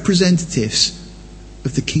representatives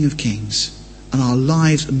of the King of Kings. And our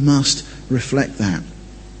lives must reflect that.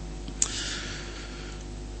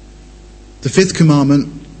 The fifth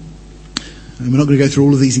commandment, and we're not going to go through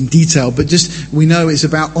all of these in detail, but just we know it's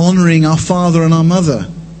about honouring our father and our mother.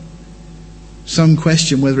 Some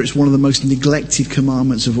question whether it's one of the most neglected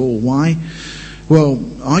commandments of all. Why? Well,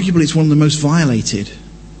 arguably it's one of the most violated.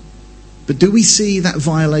 But do we see that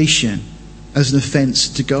violation as an offence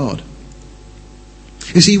to God?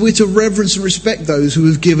 You see, we're to reverence and respect those who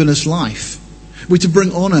have given us life. We're to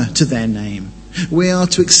bring honour to their name. We are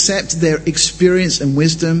to accept their experience and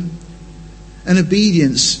wisdom. And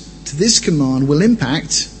obedience to this command will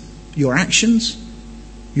impact your actions,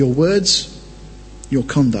 your words, your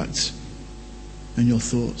conduct, and your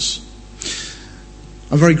thoughts.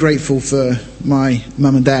 I'm very grateful for my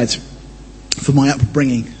mum and dad, for my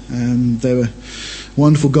upbringing. They were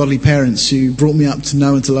wonderful, godly parents who brought me up to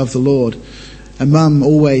know and to love the Lord. And Mum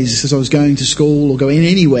always, as I was going to school or going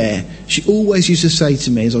anywhere, she always used to say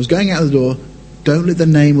to me, as I was going out the door, don't let the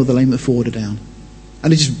name or the name of water down.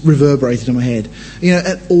 And it just reverberated in my head.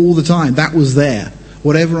 All the time, that was there.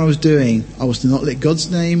 Whatever I was doing, I was to not let God's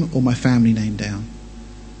name or my family name down.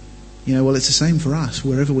 Well, it's the same for us,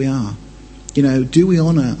 wherever we are. Do we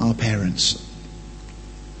honour our parents?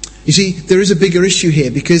 You see, there is a bigger issue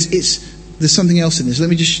here because there's something else in this. Let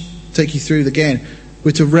me just take you through it again.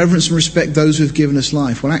 We're to reverence and respect those who have given us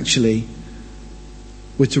life. Well, actually,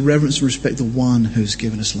 we're to reverence and respect the one who has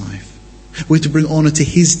given us life. We're to bring honour to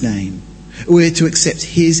his name. We're to accept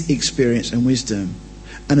his experience and wisdom.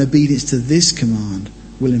 And obedience to this command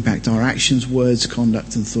will impact our actions, words,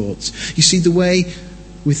 conduct and thoughts. You see, the way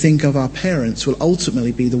we think of our parents will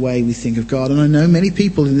ultimately be the way we think of God. And I know many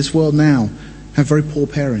people in this world now have very poor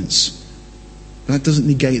parents. But that doesn't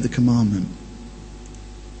negate the commandment.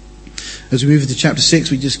 As we move into chapter 6,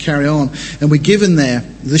 we just carry on. And we're given there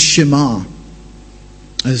the Shema.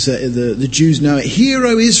 As the Jews know it. Hear,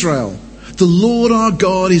 O Israel, the Lord our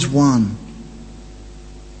God is one.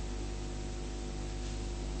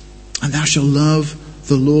 And thou shalt love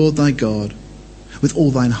the Lord thy God with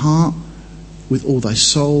all thine heart, with all thy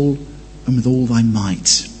soul, and with all thy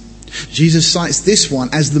might. Jesus cites this one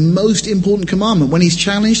as the most important commandment. When he's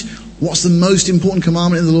challenged, what's the most important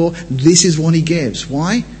commandment in the law? This is what he gives.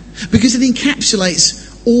 Why? Because it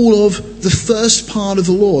encapsulates all of the first part of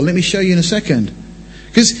the law. Let me show you in a second.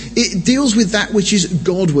 Because it deals with that which is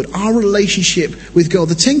Godward, our relationship with God.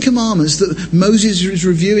 The 10 Commandments that Moses is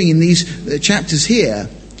reviewing in these chapters here,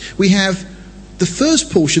 we have the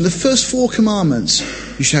first portion, the first 4 commandments.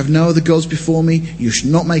 You shall have no other gods before me. You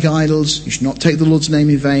shall not make idols. You shall not take the Lord's name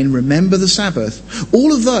in vain. Remember the Sabbath.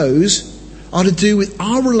 All of those are to do with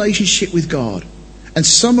our relationship with God. And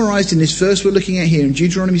summarised in this verse we're looking at here in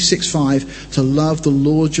Deuteronomy 6:5, to love the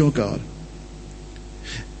Lord your God.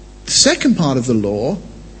 The second part of the law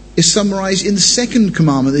is summarised in the second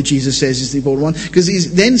commandment that Jesus says is the important one, because he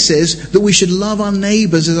then says that we should love our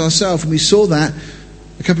neighbours as ourselves. And we saw that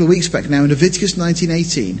a couple of weeks back now in Leviticus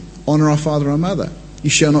 19:18. Honour our father and our mother. You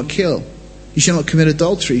shall not kill. You shall not commit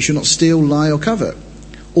adultery. You shall not steal, lie or covet.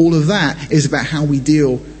 All of that is about how we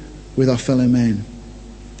deal with our fellow men.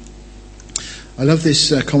 I love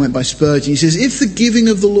this comment by Spurgeon. He says, if the giving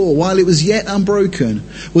of the law, while it was yet unbroken,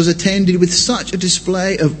 was attended with such a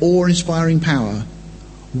display of awe-inspiring power,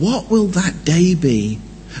 what will that day be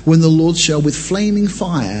when the Lord shall with flaming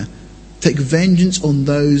fire take vengeance on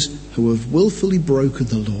those who have willfully broken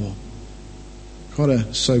the law? Quite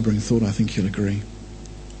a sobering thought, I think you'll agree.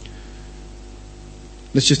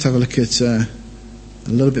 Let's just have a look at a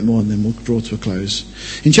little bit more and then we'll draw to a close.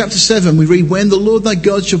 In chapter 7 we read, when the Lord thy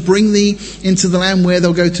God shall bring thee into the land where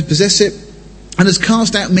thou go to possess it, and has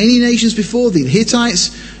cast out many nations before thee, the Hittites,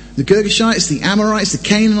 the Girgashites, the Amorites, the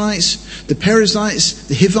Canaanites, the Perizzites,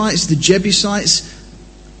 the Hivites, the Jebusites,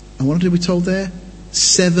 and what did we told there?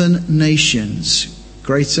 7 nations,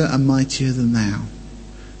 greater and mightier than thou.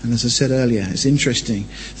 And as I said earlier, it's interesting.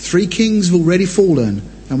 3 kings have already fallen,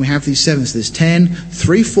 and we have these 7. So there's 10,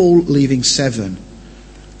 3 fall, leaving 7.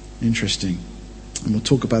 Interesting. And we'll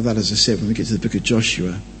talk about that, as I said, when we get to the book of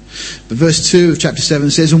Joshua. But verse 2 of chapter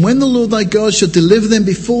 7 says, "And when the Lord thy God shall deliver them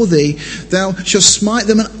before thee, thou shalt smite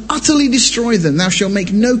them and utterly destroy them. Thou shalt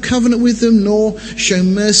make no covenant with them, nor show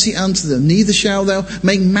mercy unto them. Neither shalt thou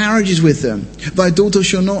make marriages with them. Thy daughter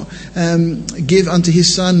shall not give unto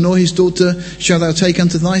his son, nor his daughter shalt thou take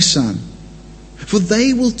unto thy son. For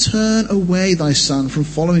they will turn away thy son from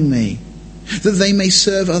following me, that they may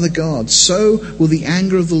serve other gods. So will the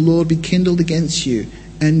anger of the Lord be kindled against you,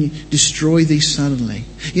 and destroy thee suddenly."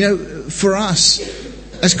 You know, for us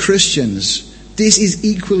as Christians, this is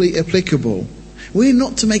equally applicable. We're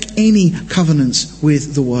not to make any covenants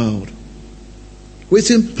with the world. We're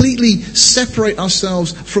to completely separate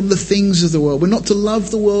ourselves from the things of the world. We're not to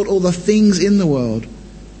love the world or the things in the world.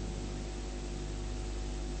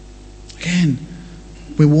 Again,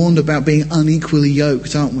 we're warned about being unequally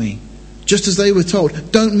yoked, aren't we? Just as they were told,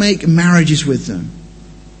 don't make marriages with them.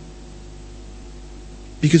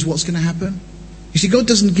 Because what's going to happen? You see, God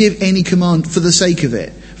doesn't give any command for the sake of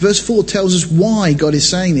it. Verse 4 tells us why God is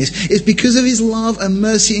saying this. It's because of his love and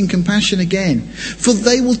mercy and compassion again. "For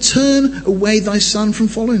they will turn away thy son from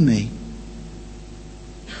following me."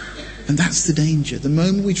 And that's the danger. The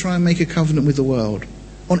moment we try and make a covenant with the world,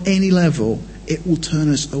 on any level, it will turn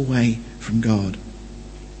us away from God.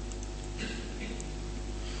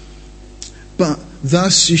 "But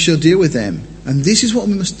thus you shall deal with them." And this is what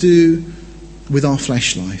we must do with our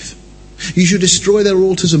flesh life. "You shall destroy their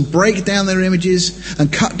altars and break down their images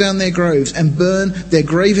and cut down their groves and burn their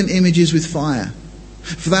graven images with fire.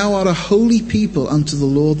 For thou art a holy people unto the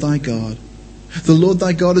Lord thy God. The Lord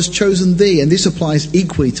thy God has chosen thee," and this applies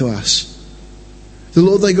equally to us. "The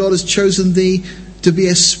Lord thy God has chosen thee to be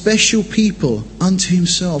a special people unto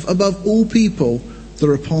himself, above all people that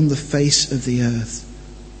are upon the face of the earth."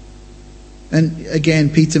 And again,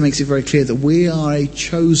 Peter makes it very clear that we are a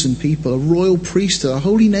chosen people, a royal priesthood, a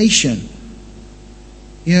holy nation.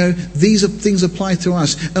 You know, these things apply to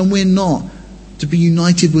us, and we're not to be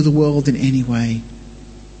united with the world in any way.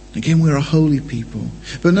 Again, we're a holy people.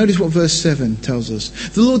 But notice what verse 7 tells us.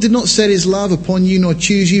 "The Lord did not set his love upon you, nor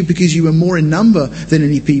choose you, because you were more in number than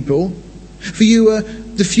any people, for you were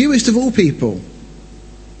the fewest of all people.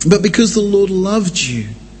 But because the Lord loved you,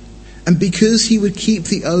 and because he would keep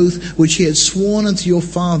the oath which he had sworn unto your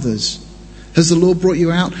fathers, has the Lord brought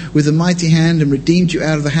you out with a mighty hand and redeemed you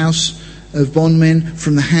out of the house of bondmen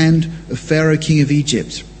from the hand of Pharaoh king of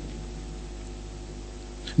Egypt.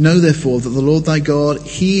 Know therefore that the Lord thy God,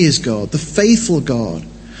 he is God, the faithful God,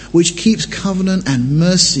 which keeps covenant and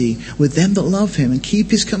mercy with them that love him and keep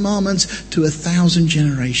his commandments to 1,000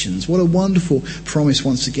 generations." What a wonderful promise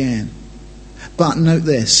once again. But note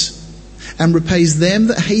this, "and repays them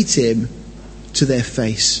that hate him to their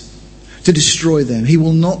face, to destroy them. He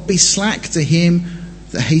will not be slack to him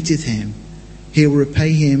that hateth him. He will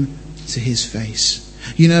repay him to his face."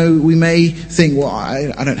 You know, we may think, well,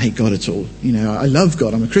 I don't hate God at all. You know, I love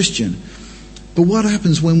God, I'm a Christian. But what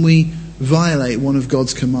happens when we violate one of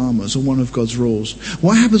God's commandments or one of God's rules?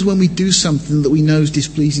 What happens when we do something that we know is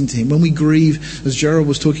displeasing to him? When we grieve, as Gerald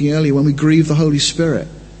was talking earlier, when we grieve the Holy Spirit?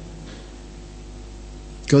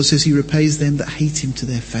 God says he repays them that hate him to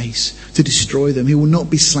their face, to destroy them. He will not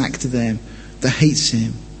be slack to them that hates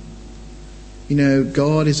him. You know,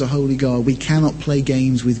 God is a holy God. We cannot play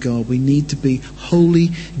games with God. We need to be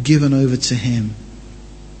wholly given over to him.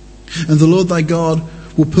 "And the Lord thy God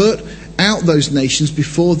will put out those nations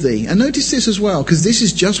before thee." And notice this as well, because this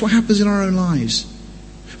is just what happens in our own lives.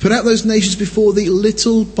 "Put out those nations before thee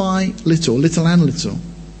little by little," little and little,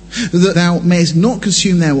 "that thou mayest not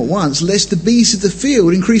consume them at once, lest the beasts of the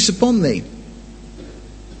field increase upon thee.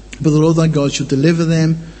 But the Lord thy God shall deliver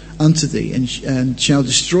them unto thee, and shall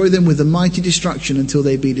destroy them with a mighty destruction until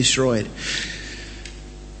they be destroyed."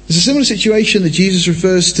 There's a similar situation that Jesus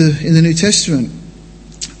refers to in the New Testament,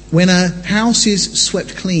 when a house is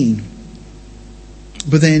swept clean,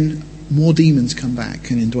 but then more demons come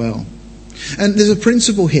back and indwell. And there's a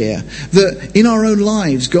principle here that in our own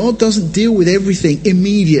lives, God doesn't deal with everything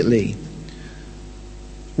immediately.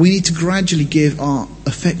 We need to gradually give our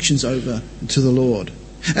affections over to the Lord.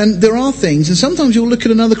 And there are things, and sometimes you'll look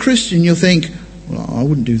at another Christian and you'll think, well, I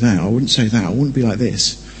wouldn't do that, I wouldn't say that, I wouldn't be like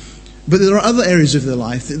this. But there are other areas of their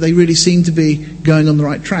life that they really seem to be going on the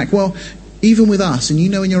right track. Well, even with us, and you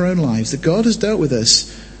know in your own lives, that God has dealt with us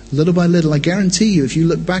little by little. I guarantee you, if you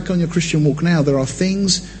look back on your Christian walk now, there are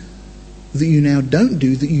things that you now don't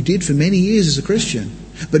do that you did for many years as a Christian.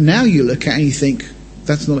 But now you look at it and you think,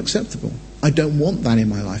 that's not acceptable. I don't want that in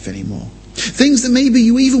my life anymore. Things that maybe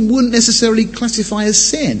you even wouldn't necessarily classify as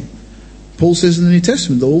sin. Paul says in the New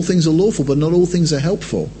Testament that all things are lawful, but not all things are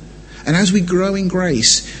helpful. And as we grow in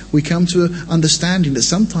grace, we come to an understanding that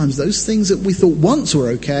sometimes those things that we thought once were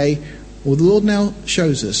okay, well, the Lord now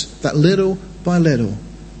shows us that little by little,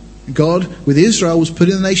 God, with Israel, was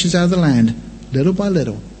putting the nations out of the land, little by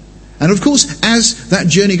little. And of course, as that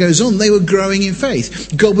journey goes on, they were growing in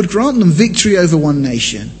faith. God would grant them victory over one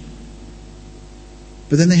nation.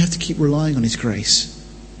 But then they have to keep relying on His grace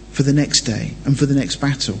for the next day and for the next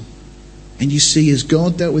battle. And you see, as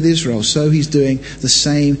God dealt with Israel, so He's doing the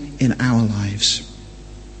same in our lives.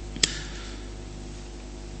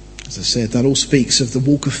 As I said, that all speaks of the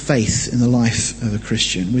walk of faith in the life of a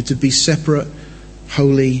Christian. We're to be separate,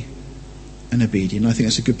 holy, and obedient. I think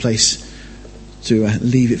that's a good place to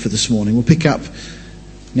leave it for this morning. We'll pick up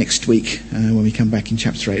next week when we come back in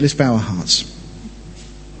chapter 8. Let's bow our hearts.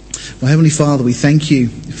 Well, Heavenly Father, we thank You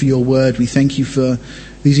for Your word. We thank You for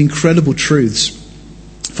these incredible truths.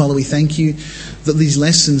 Father, we thank You that these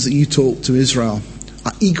lessons that You taught to Israel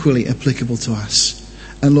are equally applicable to us.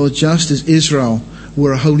 And Lord, just as Israel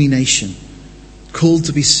were a holy nation, called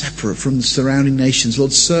to be separate from the surrounding nations,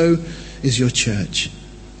 Lord, so is Your church.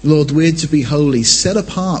 Lord, we're to be holy, set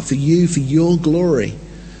apart for You, for Your glory.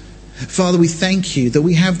 Father, we thank You that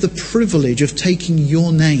we have the privilege of taking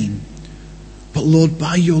Your name. But Lord,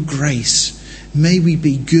 by Your grace, may we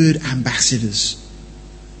be good ambassadors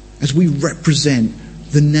as we represent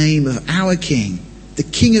the name of our King, the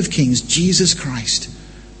King of Kings, Jesus Christ,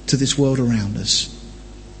 to this world around us.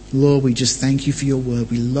 Lord, we just thank You for Your word.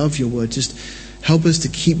 We love Your word. Just help us to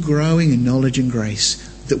keep growing in knowledge and grace,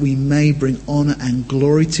 that we may bring honor and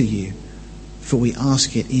glory to You. For we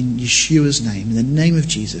ask it in Yeshua's name, in the name of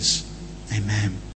Jesus. Amen.